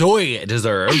so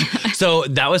deserved. So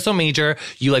that was so major.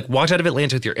 You like walked out of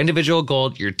Atlanta with your individual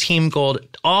gold, your team gold,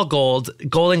 all gold,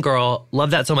 golden girl. Love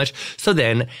that so much. So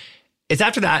then it's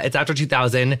after that. It's after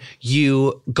 2000.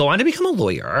 You go on to become a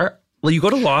lawyer. Well, you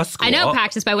go to law school. I know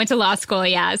practice, but I went to law school,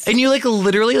 yes. And you like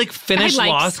literally like finished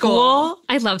law school?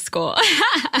 I love school.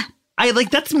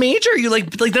 That's major. You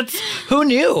like that's, who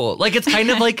knew? Like, it's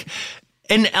kind of like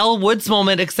an Elle Woods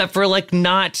moment, except for like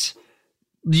not,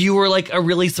 you were like a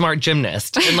really smart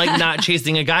gymnast and like not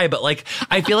chasing a guy. But like,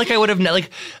 I feel like I would have,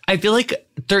 I feel like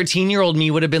 13-year-old me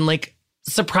would have been like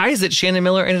surprised that Shannon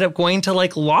Miller ended up going to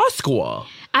like law school.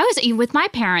 I was with my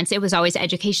parents. It was always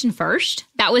education first.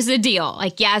 That was the deal.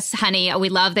 Like, yes, honey, we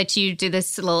love that you do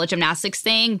this little gymnastics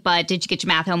thing, but did you get your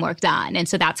math homework done? And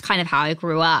so that's kind of how I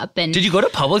grew up. And did you go to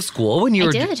public school when you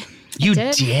were? I did. You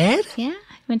did? Yeah. I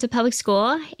went to public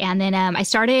school, and then I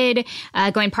started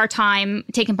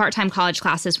taking part-time college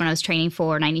classes when I was training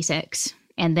for 96.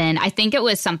 And then I think it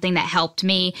was something that helped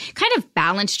me kind of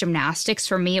balance gymnastics.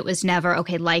 For me, it was never,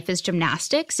 okay, life is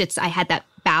gymnastics. I had that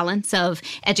balance of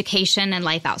education and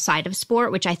life outside of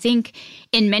sport, which I think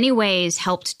in many ways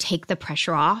helped take the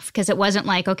pressure off, because it wasn't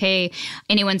like, okay,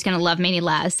 anyone's going to love me any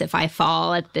less if I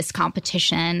fall at this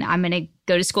competition. I'm going to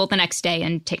go to school the next day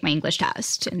and take my English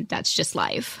test. And that's just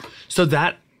life. So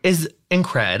that is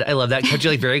incred. I love that. Kept you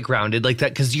like very grounded like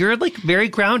that, because you're like very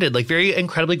grounded, like very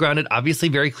incredibly grounded, obviously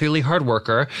very clearly hard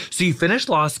worker. So you finished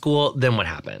law school. Then what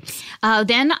happens?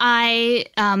 Then I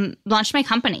launched my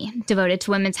company devoted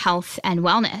to women's health and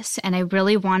wellness. And I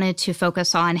really wanted to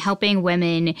focus on helping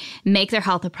women make their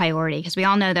health a priority, because we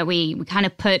all know that we kind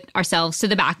of put ourselves to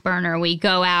the back burner. We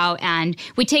go out and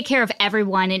we take care of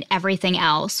everyone and everything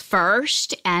else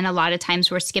first. And a lot of times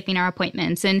we're skipping our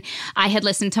appointments. And I had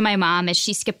listened to my mom as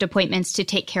she skipped appointments clients to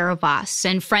take care of us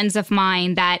and friends of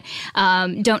mine that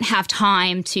don't have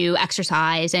time to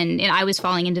exercise. And I was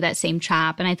falling into that same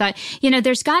trap. And I thought,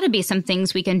 there's got to be some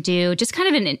things we can do, just kind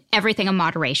of in everything in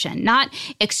moderation, not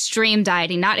extreme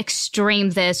dieting, not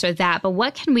extreme this or that, but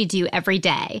what can we do every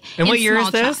day? And what year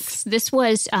is this? Chunks. This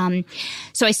was,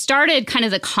 so I started kind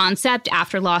of the concept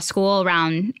after law school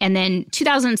around, and then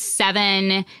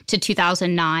 2007 to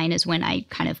 2009 is when I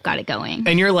kind of got it going.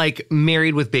 And you're like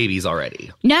married with babies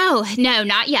already? No,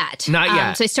 not yet. Not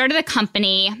yet. So I started a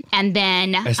company, and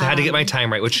then I had to get my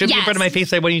time right, which should be in front of my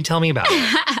face. Like, why don't you tell me about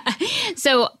it?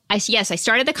 So I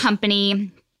started the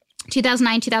company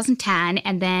 2009, 2010,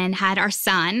 and then had our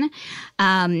son.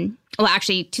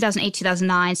 Actually, 2008,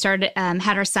 2009,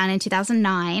 had our son in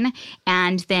 2009.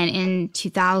 And then in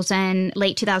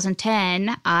late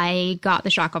 2010, I got the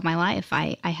shock of my life.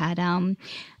 I had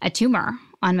a tumor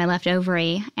on my left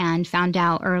ovary and found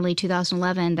out early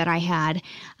 2011 that I had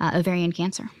ovarian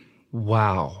cancer.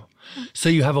 Wow. So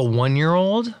you have a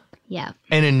 1-year-old? Yeah.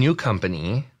 And a new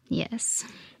company? Yes.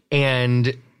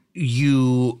 And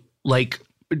you,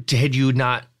 had you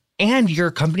not... And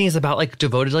your company is about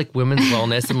devoted women's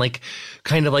wellness and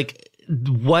kind of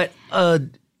what a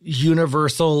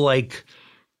universal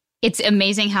It's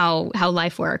amazing how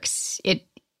life works. It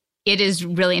is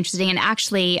really interesting. And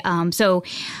actually,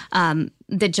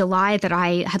 the July that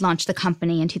I had launched the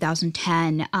company in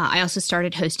 2010, I also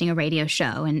started hosting a radio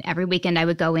show. And every weekend I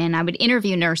would go in, I would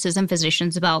interview nurses and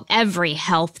physicians about every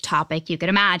health topic you could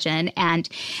imagine. And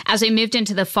as we moved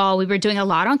into the fall, we were doing a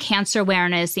lot on cancer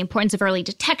awareness, the importance of early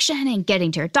detection and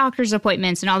getting to your doctor's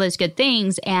appointments and all those good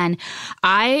things. And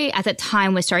I, at the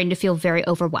time, was starting to feel very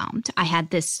overwhelmed. I had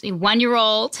this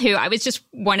 1-year-old who I was just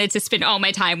wanted to spend all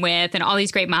my time with and all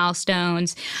these great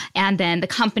milestones. And then the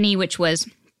company, which was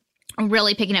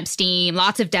really picking up steam,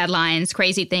 lots of deadlines,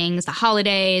 crazy things, the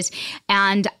holidays.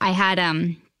 And I had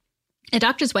a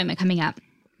doctor's appointment coming up.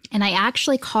 And I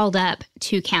actually called up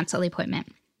to cancel the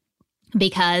appointment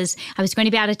because I was going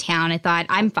to be out of town. I thought,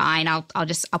 I'm fine. I'll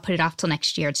put it off till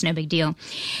next year. It's no big deal.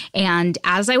 And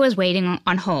as I was waiting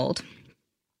on hold,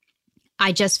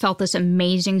 I just felt this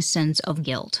amazing sense of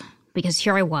guilt. Because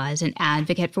here I was, an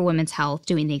advocate for women's health,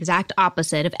 doing the exact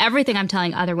opposite of everything I'm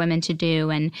telling other women to do.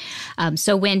 And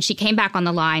so when she came back on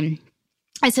the line,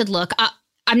 I said, look,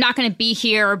 I'm not going to be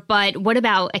here, but what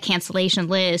about a cancellation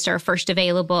list or first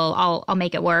available? I'll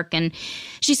make it work. And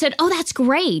she said, oh, that's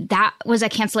great. That was a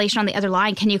cancellation on the other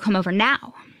line. Can you come over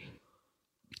now?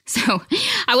 So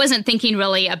I wasn't thinking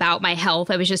really about my health.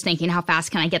 I was just thinking, how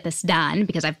fast can I get this done?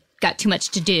 Because I've got too much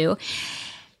to do.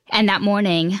 And that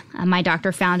morning, my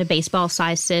doctor found a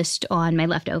baseball-sized cyst on my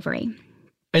left ovary.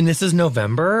 And this is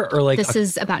November or This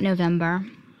is about November.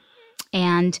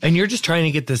 And you're just trying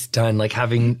to get this done,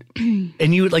 having,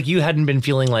 and you hadn't been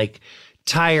feeling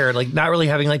tired, not really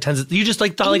having tons of, you just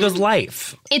thought it was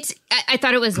life. I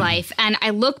thought it was life. And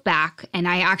I look back and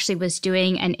I actually was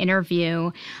doing an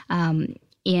interview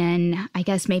in, I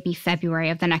guess, maybe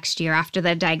February of the next year after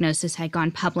the diagnosis had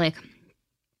gone public.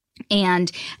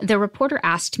 And the reporter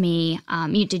asked me,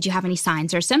 did you have any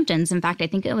signs or symptoms? In fact, I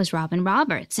think it was Robin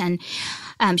Roberts. And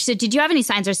she said, did you have any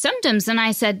signs or symptoms? And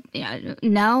I said,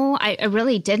 no, I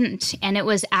really didn't. And it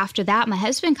was after that, my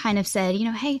husband kind of said,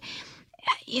 hey,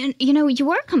 you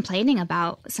were complaining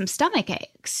about some stomach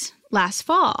aches last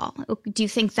fall. Do you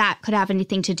think that could have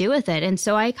anything to do with it? And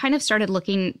so I kind of started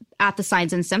looking at the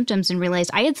signs and symptoms and realized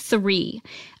I had 3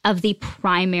 of the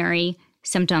primary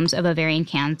symptoms of ovarian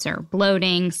cancer: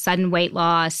 bloating, sudden weight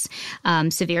loss,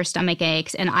 severe stomach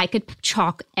aches. And I could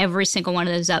chalk every single one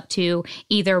of those up to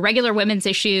either regular women's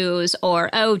issues or,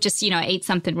 I ate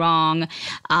something wrong.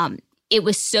 It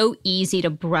was so easy to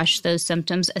brush those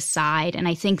symptoms aside. And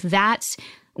I think that's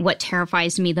what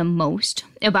terrifies me the most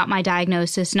about my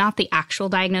diagnosis, not the actual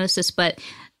diagnosis, but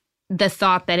the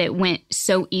thought that it went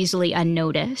so easily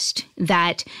unnoticed,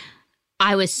 that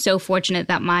I was so fortunate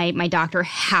that my doctor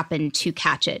happened to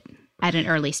catch it at an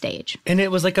early stage. And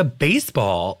it was like a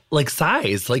baseball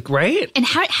size, right? And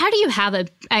how do you have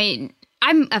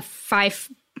I'm a 5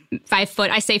 foot.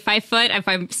 I say 5 foot if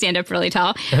I stand up really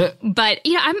tall. But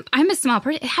I'm a small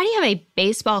person. How do you have a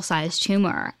baseball-sized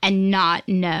tumor and not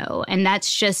know? And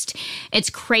that's just,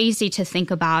 it's crazy to think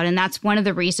about. And that's one of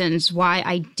the reasons why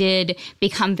I did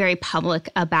become very public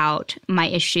about my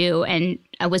issue. And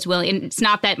I was willing. It's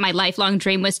not that my lifelong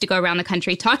dream was to go around the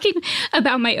country talking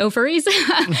about my ovaries,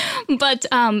 but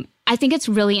I think it's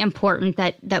really important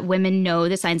that women know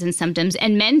the signs and symptoms,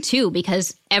 and men too,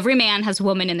 because every man has a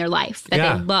woman in their life that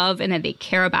they love and that they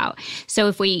care about. So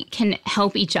if we can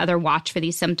help each other watch for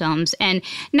these symptoms, and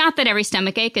not that every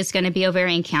stomach ache is going to be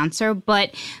ovarian cancer,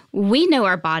 but we know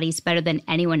our bodies better than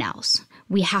anyone else.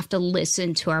 We have to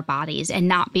listen to our bodies and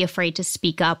not be afraid to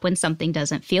speak up when something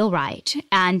doesn't feel right.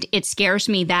 And it scares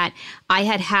me that I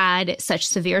had such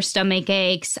severe stomach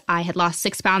aches. I had lost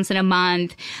 6 pounds in a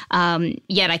month,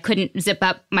 yet I couldn't zip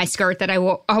up my skirt that I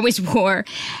always wore.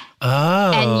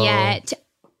 Oh. And yet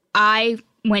I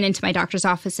went into my doctor's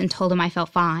office and told him I felt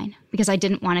fine because I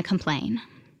didn't want to complain.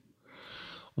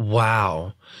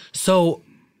 Wow. So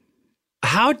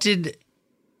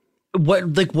what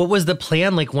was the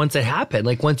plan like once it happened?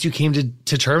 Like once you came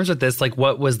to terms with this, like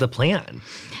what was the plan?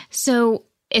 So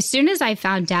as soon as I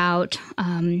found out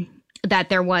that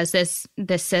there was this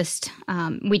cyst,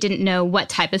 we didn't know what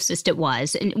type of cyst it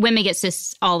was. And women get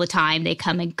cysts all the time. They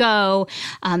come and go.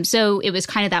 So it was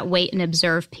kind of that wait and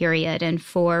observe period. And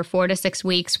for 4 to 6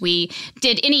 weeks, we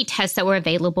did any tests that were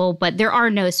available, but there are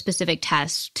no specific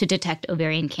tests to detect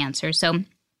ovarian cancer. So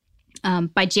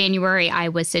by January, I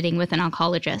was sitting with an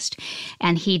oncologist,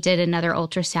 and he did another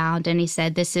ultrasound, and he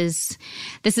said, this is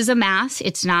a mass.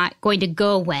 It's not going to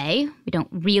go away. We don't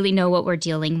really know what we're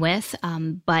dealing with,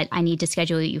 but I need to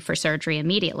schedule you for surgery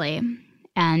immediately.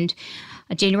 And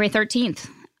January 13th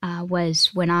was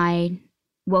when I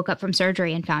woke up from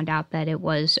surgery and found out that it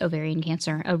was ovarian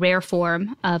cancer, a rare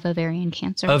form of ovarian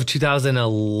cancer. Of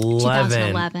 2011.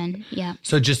 2011, yeah.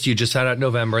 So you just found out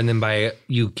November, and then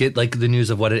you get like the news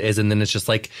of what it is, and then it's just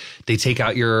like they take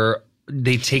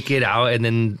it out, and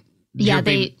then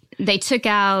they took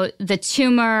out the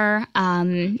tumor. I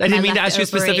didn't mean to ask you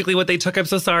specifically what they took. I'm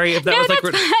so sorry if that was like.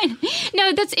 Fine.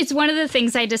 No, it's one of the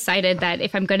things I decided that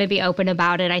if I'm going to be open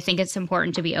about it, I think it's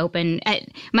important to be open.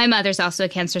 My mother's also a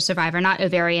cancer survivor, not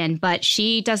ovarian, but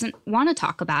she doesn't want to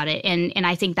talk about it. And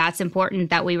I think that's important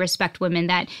that we respect women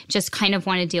that just kind of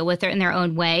want to deal with it in their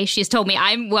own way. She's told me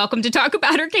I'm welcome to talk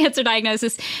about her cancer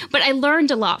diagnosis, but I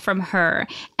learned a lot from her.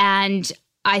 And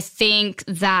I think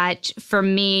that for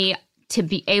me, to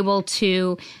be able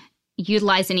to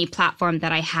utilize any platform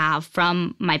that I have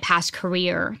from my past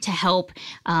career to help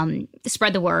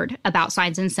spread the word about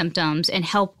signs and symptoms and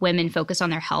help women focus on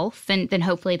their health, then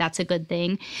hopefully that's a good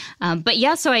thing. But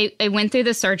yeah, so I went through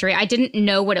the surgery. I didn't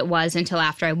know what it was until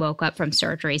after I woke up from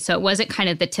surgery. So it wasn't kind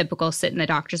of the typical sit in the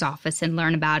doctor's office and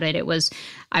learn about it. It was,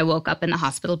 I woke up in the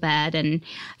hospital bed. And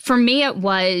for me, it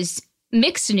was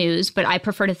mixed news, but I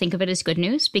prefer to think of it as good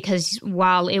news because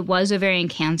while it was ovarian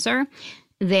cancer,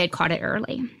 they had caught it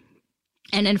early.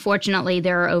 And unfortunately,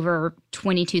 there are over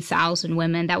 22,000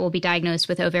 women that will be diagnosed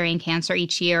with ovarian cancer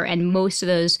each year, and most of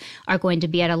those are going to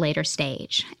be at a later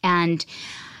stage. And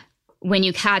when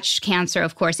you catch cancer,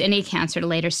 of course, any cancer at a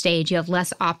later stage, you have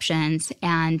less options.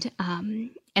 And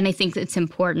I think it's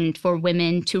important for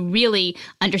women to really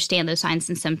understand those signs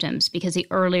and symptoms because the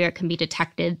earlier it can be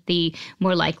detected, the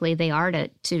more likely they are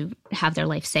to have their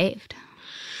life saved.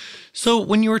 So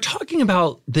when you were talking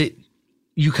about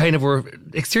you kind of were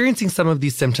experiencing some of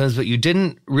these symptoms, but you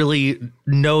didn't really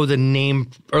know the name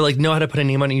or like know how to put a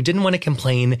name on it. You didn't want to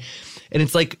complain. And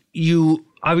it's like you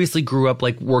obviously grew up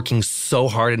like working so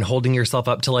hard and holding yourself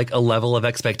up to like a level of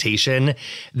expectation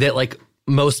that like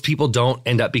most people don't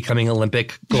end up becoming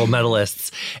Olympic gold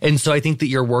medalists. And so I think that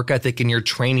your work ethic and your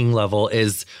training level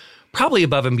is probably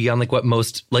above and beyond like what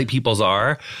most like people's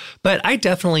are. But I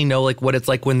definitely know like what it's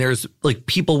like when there's like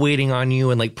people waiting on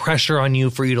you and like pressure on you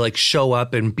for you to like show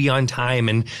up and be on time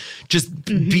and just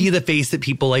be the face that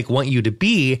people like want you to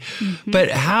be. But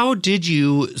how did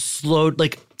you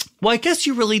well, I guess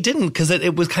you really didn't because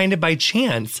it was kind of by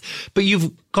chance, but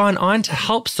you've gone on to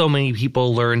help so many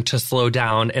people learn to slow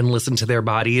down and listen to their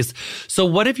bodies. So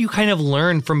what have you kind of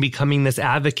learned from becoming this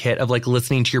advocate of like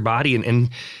listening to your body and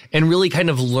really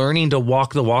kind of learning to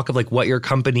walk the walk of like what your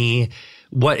company,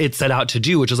 what it set out to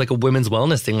do, which is like a women's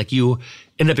wellness thing. Like you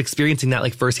end up experiencing that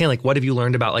like firsthand. Like what have you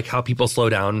learned about like how people slow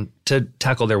down to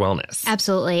tackle their wellness?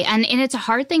 Absolutely. And it's a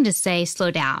hard thing to say, slow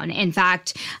down. In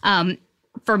fact,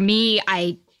 for me,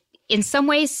 I in some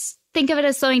ways think of it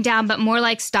as slowing down, but more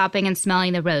like stopping and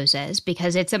smelling the roses,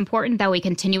 because it's important that we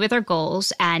continue with our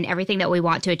goals and everything that we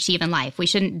want to achieve in life. We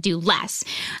shouldn't do less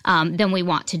than we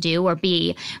want to do or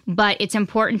be, but it's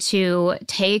important to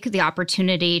take the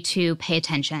opportunity to pay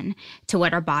attention to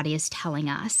what our body is telling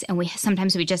us. And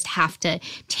sometimes we just have to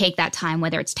take that time,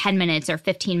 whether it's 10 minutes or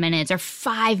 15 minutes or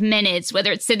 5 minutes,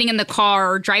 whether it's sitting in the car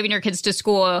or driving your kids to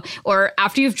school or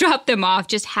after you've dropped them off,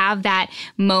 just have that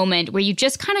moment where you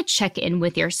just kind of check in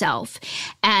with yourself. yourself.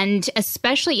 And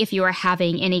especially if you are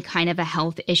having any kind of a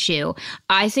health issue,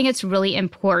 I think it's really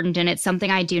important, and it's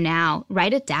something I do now,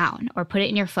 write it down or put it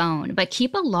in your phone, but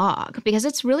keep a log, because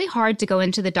it's really hard to go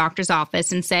into the doctor's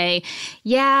office and say,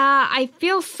 yeah, I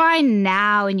feel fine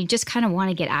now, and you just kind of want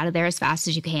to get out of there as fast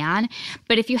as you can.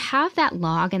 But if you have that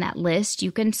log and that list,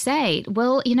 you can say,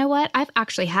 well, you know what? I've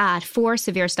actually had 4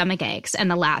 severe stomach aches in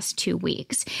the last 2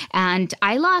 weeks, and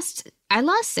I lost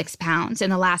 6 pounds in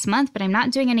the last month, but I'm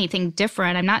not doing anything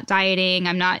different. I'm not dieting.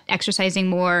 I'm not exercising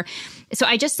more. So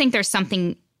I just think there's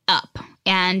something up,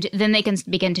 and then they can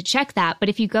begin to check that. But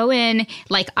if you go in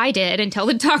like I did and tell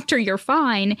the doctor you're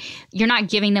fine, you're not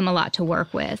giving them a lot to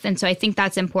work with. And so I think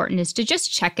that's important, is to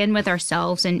just check in with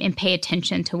ourselves and pay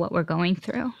attention to what we're going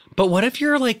through. But what if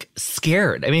you're like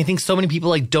scared? I mean, I think so many people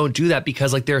like don't do that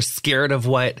because like they're scared of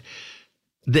what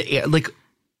the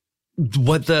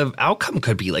outcome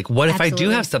could be. Like, what if I do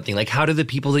have something? Like, how do the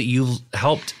people that you've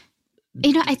helped?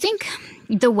 I think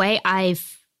the way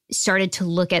I've started to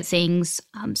look at things,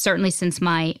 certainly since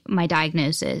my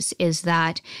diagnosis, is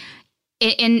that,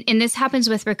 and this happens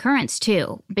with recurrence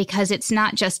too, because it's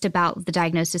not just about the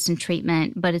diagnosis and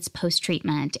treatment, but it's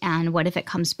post-treatment. And what if it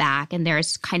comes back? And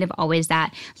there's kind of always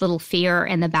that little fear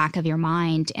in the back of your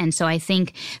mind. And so I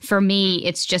think for me,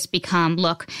 it's just become,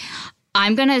 look,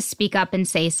 I'm going to speak up and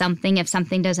say something if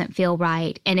something doesn't feel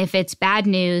right. And if it's bad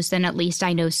news, then at least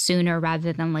I know sooner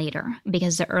rather than later.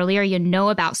 Because the earlier you know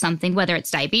about something, whether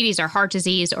it's diabetes or heart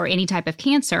disease or any type of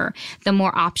cancer, the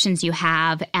more options you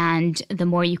have and the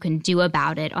more you can do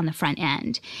about it on the front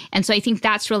end. And so I think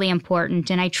that's really important.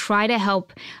 And I try to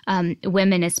help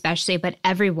women especially, but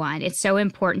everyone. It's so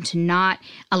important to not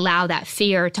allow that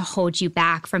fear to hold you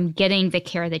back from getting the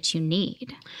care that you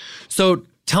need. So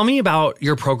tell me about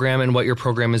your program and what your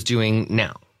program is doing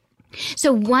now.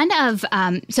 So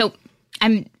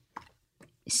I'm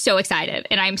so excited,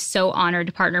 and I'm so honored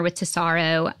to partner with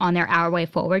Tesaro on their Our Way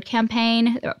Forward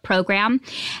campaign program.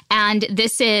 And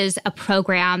this is a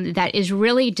program that is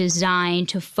really designed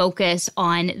to focus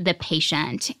on the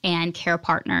patient and care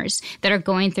partners that are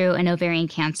going through an ovarian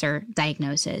cancer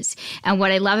diagnosis. And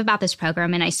what I love about this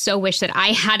program, and I so wish that I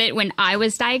had it when I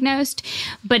was diagnosed,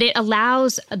 but it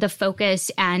allows the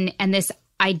focus and this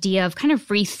idea of kind of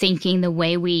rethinking the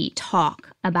way we talk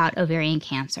about ovarian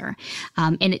cancer.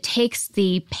 And it takes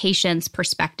the patient's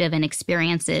perspective and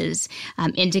experiences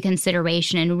into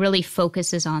consideration and really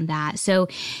focuses on that. So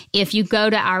if you go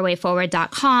to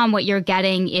ourwayforward.com, what you're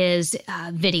getting is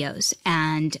videos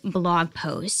and blog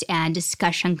posts and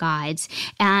discussion guides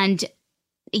and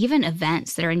even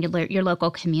events that are in your local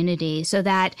community, so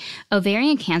that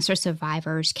ovarian cancer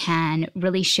survivors can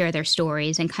really share their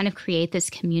stories and kind of create this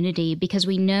community, because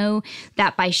we know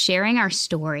that by sharing our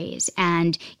stories,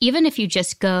 and even if you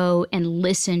just go and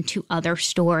listen to other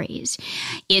stories,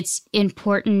 it's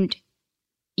important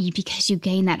because you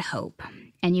gain that hope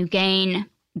and you gain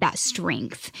that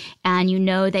strength, and you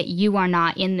know that you are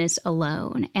not in this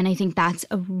alone. And I think that's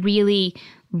a really,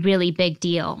 really big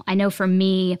deal. I know for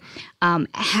me,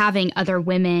 having other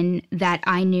women that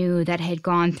I knew that had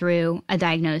gone through a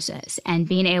diagnosis and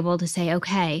being able to say,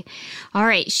 okay, all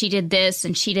right, she did this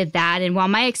and she did that. And while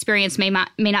my experience may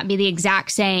not be the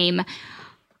exact same,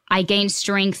 I gained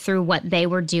strength through what they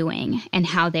were doing and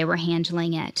how they were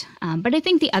handling it. But I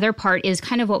think the other part is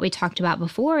kind of what we talked about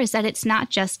before, is that it's not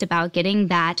just about getting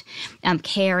that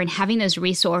care and having those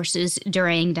resources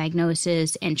during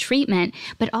diagnosis and treatment,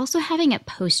 but also having it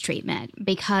post-treatment.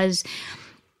 Because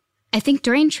I think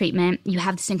during treatment, you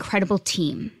have this incredible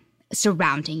team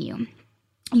surrounding you.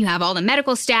 You have all the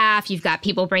medical staff, you've got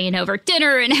people bringing over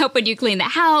dinner and helping you clean the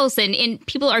house, and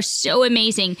people are so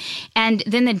amazing. And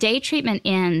then the day treatment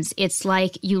ends, it's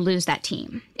like you lose that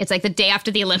team. It's like the day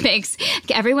after the Olympics,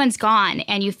 everyone's gone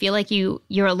and you feel like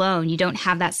you're alone. You don't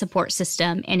have that support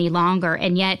system any longer.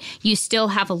 And yet you still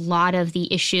have a lot of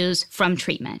the issues from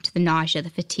treatment, the nausea, the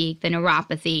fatigue, the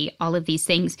neuropathy, all of these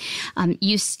things.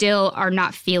 You still are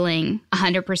not feeling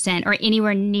 100% or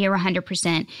anywhere near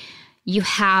 100%. You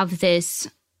have this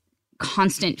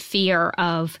constant fear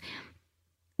of,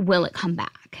 will it come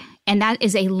back? And that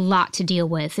is a lot to deal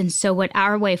with. And so what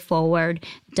Our Way Forward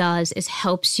does is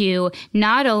helps you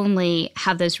not only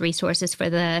have those resources for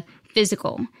the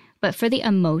physical, but for the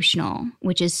emotional,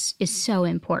 which is so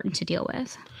important to deal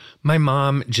with. My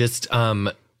mom just,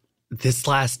 this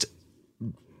last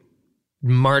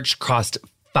March crossed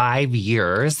 5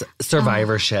 years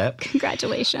survivorship.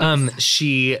 Congratulations.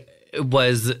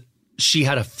 She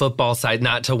had a football side,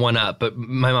 not to one up, but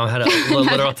my mom had a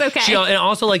literal. That's okay. And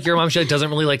also, like, your mom, she doesn't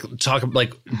really like talk,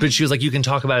 like, but she was like, you can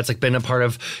talk about it. It's like been a part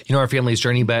of, our family's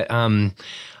journey. But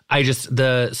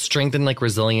the strength and like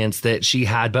resilience that she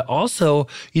had, but also,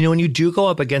 you know, when you do go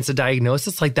up against a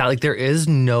diagnosis like that, like there is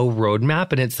no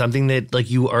roadmap, and it's something that like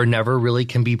you are never really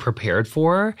can be prepared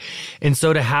for. And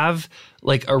so to have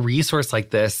like a resource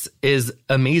like this is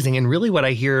amazing. And really what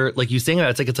I hear like you saying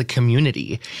about it's a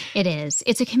community. It is.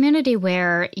 It's a community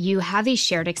where you have these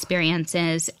shared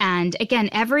experiences. And again,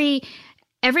 every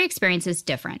experience is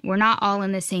different. We're not all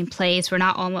in the same place. We're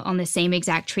not all on the same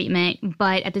exact treatment.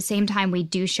 But at the same time, we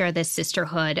do share this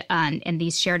sisterhood and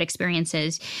these shared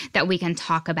experiences that we can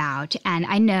talk about. And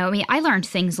I mean, I learned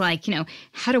things like, you know,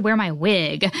 how to wear my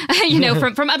wig, you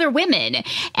know, from other women.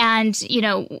 And, you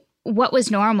know, what was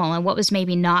normal and what was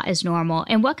maybe not as normal,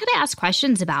 and what could I ask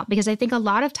questions about? Because I think a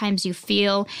lot of times you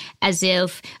feel as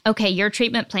if, okay, your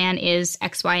treatment plan is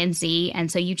X, Y, and Z,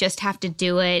 and so you just have to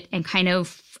do it and kind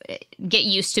of get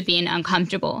used to being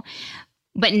uncomfortable.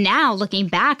 But now, looking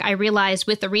back, I realize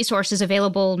with the resources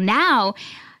available now,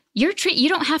 you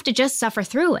don't have to just suffer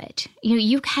through it. You know,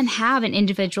 you can have an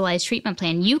individualized treatment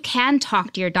plan. You can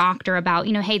talk to your doctor about,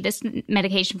 you know, hey, this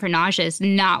medication for nausea is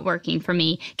not working for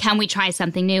me. Can we try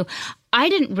something new? I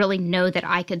didn't really know that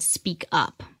I could speak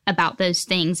up about those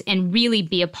things and really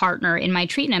be a partner in my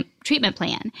treatment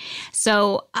plan.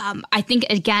 So I think,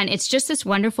 again, it's just this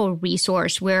wonderful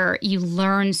resource where you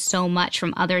learn so much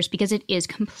from others because it is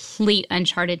complete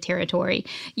uncharted territory.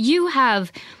 You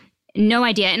have no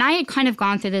idea. And I had kind of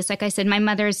gone through this. Like I said, my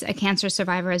mother's a cancer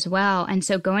survivor as well. And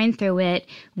so going through it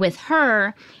with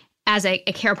her as a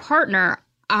care partner,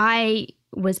 I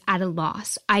was at a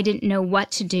loss. I didn't know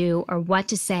what to do or what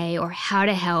to say or how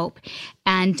to help.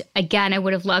 And again, I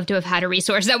would have loved to have had a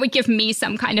resource that would give me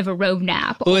some kind of a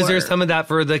roadmap. Oh, is there some of that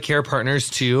for the care partners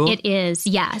too? It is,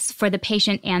 yes, for the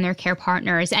patient and their care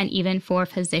partners and even for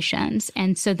physicians.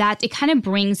 And so that it kind of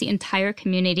brings the entire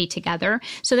community together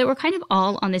so that we're kind of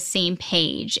all on the same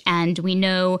page and we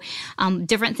know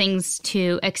different things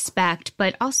to expect,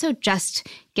 but also just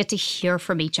get to hear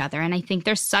from each other. And I think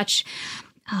there's such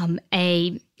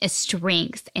a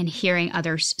strength in hearing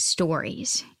others'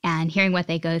 stories and hearing what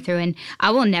they go through. And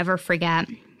I will never forget,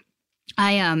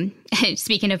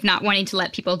 speaking of not wanting to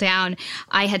let people down,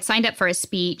 I had signed up for a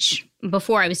speech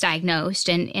before I was diagnosed,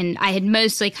 and I had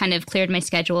mostly kind of cleared my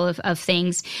schedule of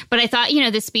things. But I thought, you know,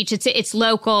 this speech, it's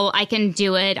local. I can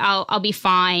do it. I'll be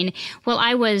fine. Well,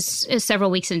 I was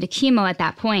several weeks into chemo at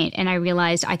that point, and I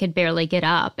realized I could barely get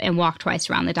up and walk twice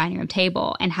around the dining room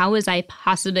table. And how was I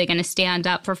possibly going to stand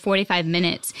up for 45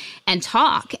 minutes and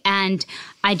talk? And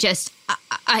I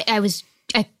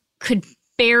could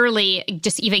barely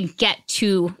just even get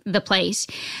to the place.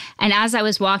 And as I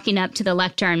was walking up to the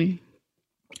lectern,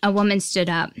 a woman stood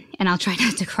up, and I'll try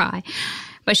not to cry,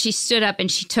 but she stood up and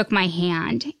she took my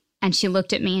hand and she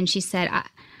looked at me and she said,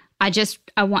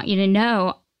 I want you to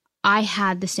know I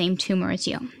had the same tumor as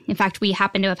you. In fact, we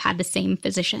happen to have had the same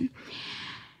physician.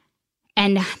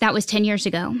 And that was 10 years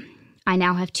ago. I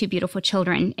now have 2 beautiful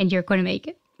children, and you're going to make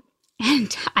it.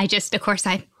 And I just, of course,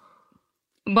 I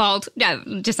bawled,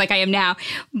 just like I am now.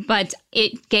 But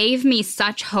it gave me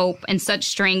such hope and such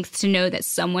strength to know that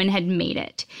someone had made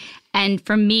it. And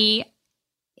for me,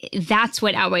 that's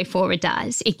what Our Way Forward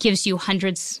does. It gives you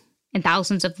hundreds and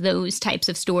thousands of those types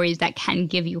of stories that can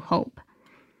give you hope.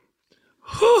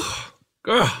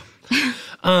 Girl.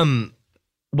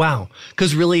 Wow.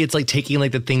 Because really, it's like taking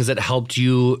like the things that helped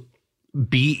you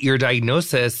beat your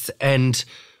diagnosis and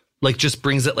like just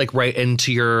brings it like right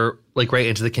into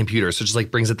the computer. So just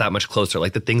like brings it that much closer.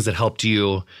 Like the things that helped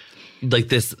you, like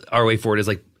this Our Way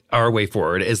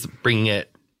Forward is bringing it.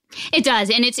 It does.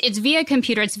 And it's via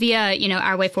computer. It's via,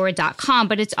 ourwayforward.com,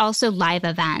 but it's also live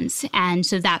events. And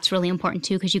so that's really important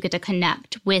too, because you get to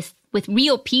connect with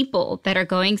real people that are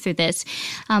going through this.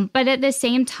 But at the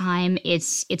same time,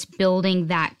 it's building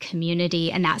that community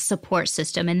and that support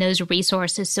system and those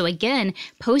resources. So again,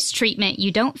 post-treatment, you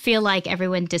don't feel like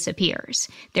everyone disappears.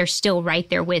 They're still right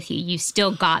there with you. You've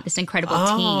still got this incredible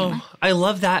team. I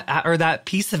love that, or that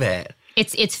piece of it.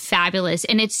 It's fabulous.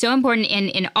 And it's so important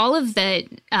in all of the,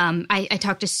 I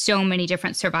talk to so many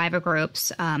different survivor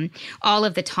groups all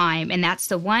of the time. And that's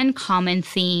the one common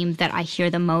theme that I hear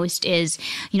the most is,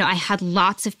 I had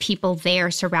lots of people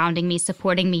there surrounding me,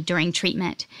 supporting me during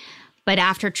treatment. But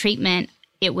after treatment,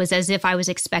 it was as if I was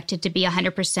expected to be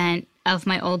 100% of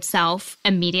my old self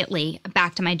immediately,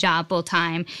 back to my job full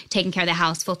time, taking care of the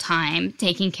house full time,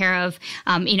 taking care of,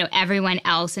 everyone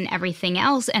else and everything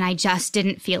else. And I just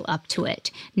didn't feel up to it.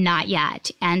 Not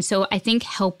yet. And so I think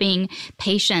helping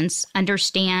patients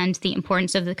understand the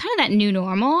importance of the kind of that new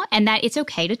normal and that it's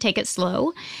okay to take it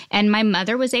slow. And my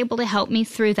mother was able to help me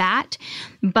through that,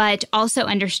 but also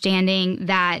understanding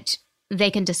that they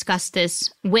can discuss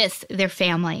this with their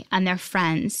family and their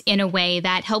friends in a way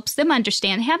that helps them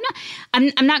understand. Hey,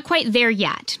 I'm not quite there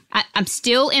yet. I'm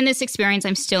still in this experience.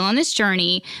 I'm still on this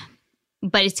journey,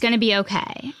 but it's going to be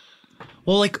okay.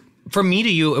 Well, like from me to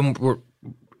you, and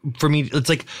for me, it's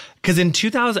like, because in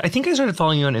 2000, I think I started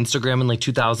following you on Instagram in like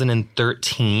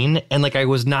 2013, and like I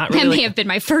was not really. That may have been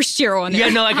my first year on there. Yeah,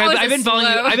 no, like I've been following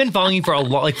you. I've been following you for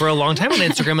a long time on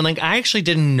Instagram, and like I actually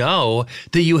didn't know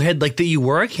that you had that you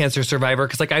were a cancer survivor,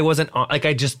 because like I wasn't like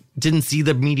I just didn't see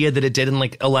the media that it did in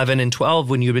like 11 and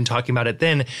 12 when you'd been talking about it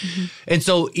then, and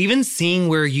so even seeing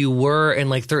where you were in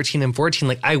like 13 and 14,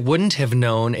 like I wouldn't have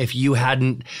known if you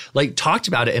hadn't like talked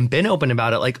about it and been open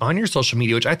about it like on your social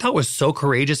media, which I thought was so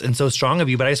courageous and so strong of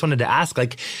you. But I just wanted to ask,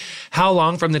 like, how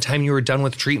long from the time you were done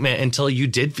with treatment until you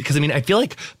did? Because I mean, I feel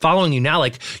like following you now,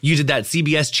 like you did that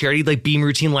CBS charity like beam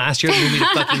routine last year that made me to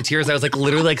fucking tears. I was like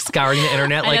literally like scouring the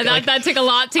internet. Like, that took a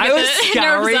lot to get the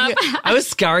nerves up. I was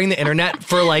scouring the internet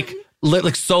for like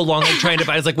so long, like trying to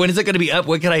find. I was like, when is it going to be up?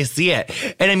 When can I see it?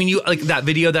 And I mean, you like that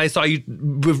video that I saw you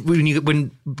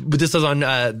when this was on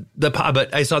the pod,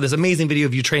 but I saw this amazing video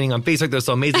of you training on Facebook that was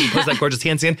so amazing. You posted that gorgeous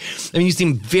handstand. I mean, you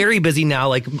seem very busy now,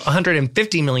 like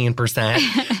 150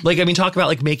 million%. Like, I mean, talk about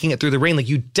like making it through the rain. Like,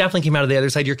 you definitely came out of the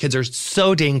other side. Your kids are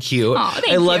so dang cute.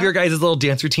 I love your guys' little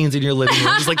dance routines in your living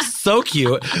room. Just like so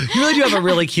cute. You really do have a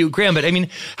really cute gram. But I mean,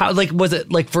 how like was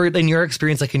it like in your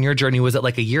experience, like in your journey, was it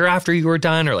like a year after you were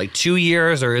done, or like 2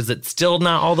 years, or is it still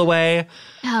not all the way?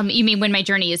 You mean when my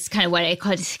journey is kind of what I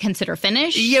could consider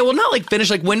finished? Yeah, well, not like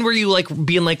finished. Like, when were you like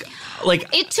being like?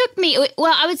 It took me,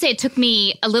 well, I would say it took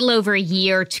me a little over a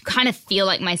year to kind of feel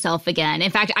like myself again. In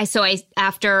fact,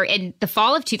 after in the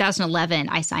fall of 2011,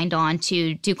 I signed on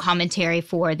to do commentary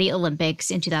for the Olympics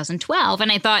in 2012.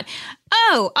 And I thought,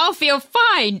 oh, I'll feel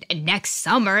fine next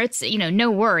summer. It's,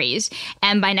 no worries.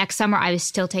 And by next summer, I was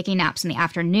still taking naps in the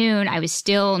afternoon. I was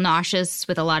still nauseous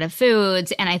with a lot of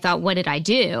foods. And I thought, what did I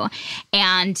do?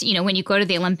 And, when you go to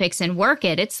the Olympics and work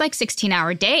it, it's like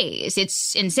 16-hour days.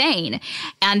 It's insane.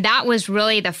 And that was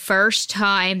really the first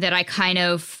time that I kind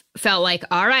of felt like,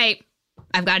 all right,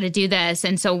 I've got to do this.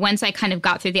 And so once I kind of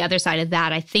got through the other side of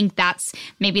that, I think that's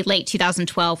maybe late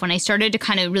 2012 when I started to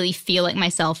kind of really feel like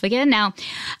myself again. Now,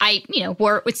 I,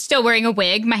 was still wearing a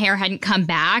wig. My hair hadn't come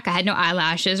back. I had no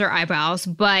eyelashes or eyebrows,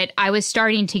 but I was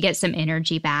starting to get some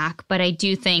energy back. But I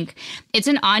do think it's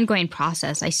an ongoing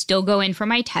process. I still go in for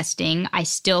my testing. I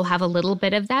still have a little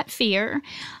bit of that fear.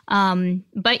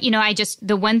 But,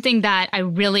 the one thing that I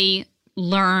really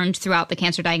learned throughout the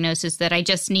cancer diagnosis that I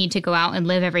just need to go out and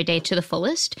live every day to the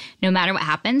fullest, no matter what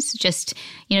happens. Just,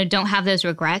 don't have those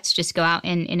regrets. Just go out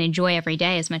and enjoy every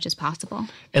day as much as possible.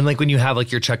 And like when you have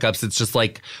like your checkups, it's just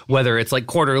like, whether it's like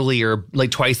quarterly or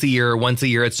like twice a year or once a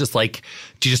year, it's just like,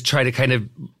 do you just try to kind of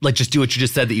like just do what you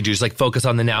just said that you do? Just like focus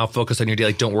on the now, focus on your day.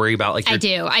 Like, don't worry about like I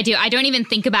do. I don't even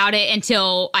think about it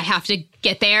until I have to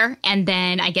get there, and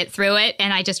then I get through it,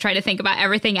 and I just try to think about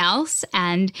everything else.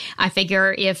 And I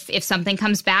figure if something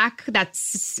comes back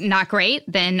that's not great,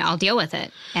 then I'll deal with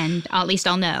it, and at least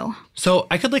I'll know. So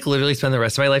I could like literally spend the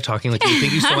rest of my life talking with you.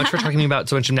 Thank you so much for talking to me about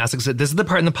so much gymnastics. This is the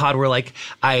part in the pod where like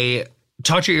I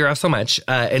talked your ear off so much,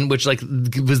 and which like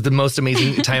was the most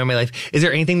amazing time of my life. Is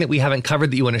there anything that we haven't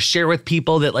covered that you want to share with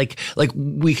people that like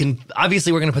we can,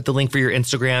 obviously we're going to put the link for your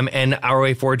Instagram and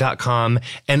ourwayforward.com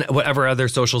and whatever other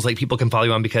socials like people can follow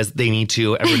you on, because they need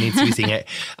to, everyone needs to be seeing it.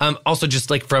 Also just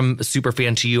like from a super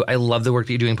fan to you, I love the work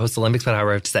that you're doing post Olympics, but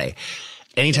however I have to say,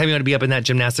 anytime you want to be up in that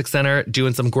gymnastics center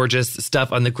doing some gorgeous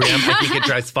stuff on the gram, I think it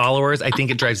drives followers. I think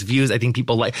it drives views. I think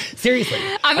people like, seriously.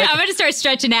 I'm going to start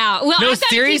stretching out. Well, no, I've got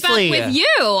seriously. to keep up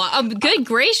with you. Good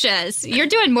gracious. You're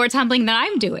doing more tumbling than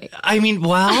I'm doing. I mean,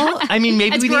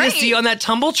 maybe we need to see you on that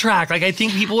tumble track. Like, I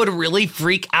think people would really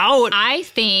freak out. I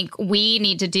think we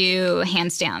need to do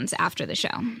handstands after the show.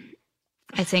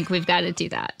 I think we've got to do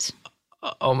that.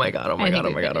 Oh my God. Okay,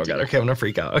 I'm going to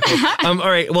freak out. Okay. All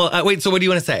right. Well, wait, so what do you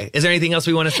want to say? Is there anything else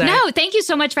we want to say? No, thank you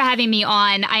so much for having me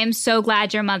on. I am so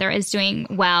glad your mother is doing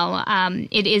well.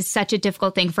 It is such a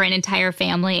difficult thing for an entire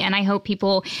family. And I hope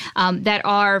people that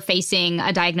are facing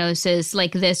a diagnosis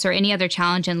like this or any other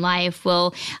challenge in life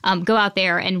will go out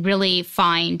there and really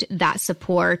find that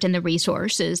support and the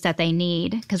resources that they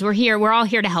need. Because we're all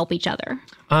here to help each other.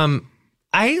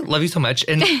 I love you so much.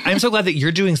 And I'm so glad that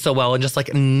you're doing so well and just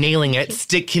like nailing it,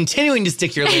 continuing to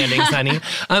stick your landings, honey.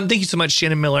 Thank you so much,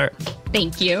 Shannon Miller.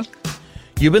 Thank you.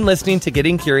 You've been listening to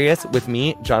Getting Curious with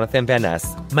me, Jonathan Van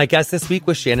Ness. My guest this week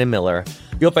was Shannon Miller.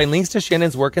 You'll find links to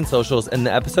Shannon's work and socials in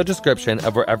the episode description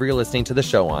of wherever you're listening to the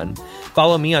show on.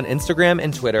 Follow me on Instagram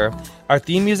and Twitter. Our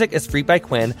theme music is Freak by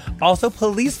Quinn. Also,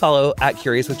 please follow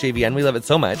 @CuriousWithJVN. We love it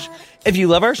so much. If you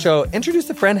love our show, introduce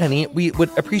a friend, honey. We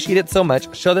would appreciate it so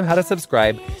much. Show them how to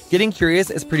subscribe. Getting Curious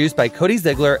is produced by Cody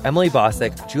Ziegler, Emily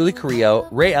Bosick, Julie Carrillo,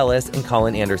 Ray Ellis, and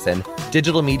Colin Anderson.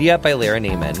 Digital media by Lara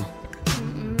Naiman.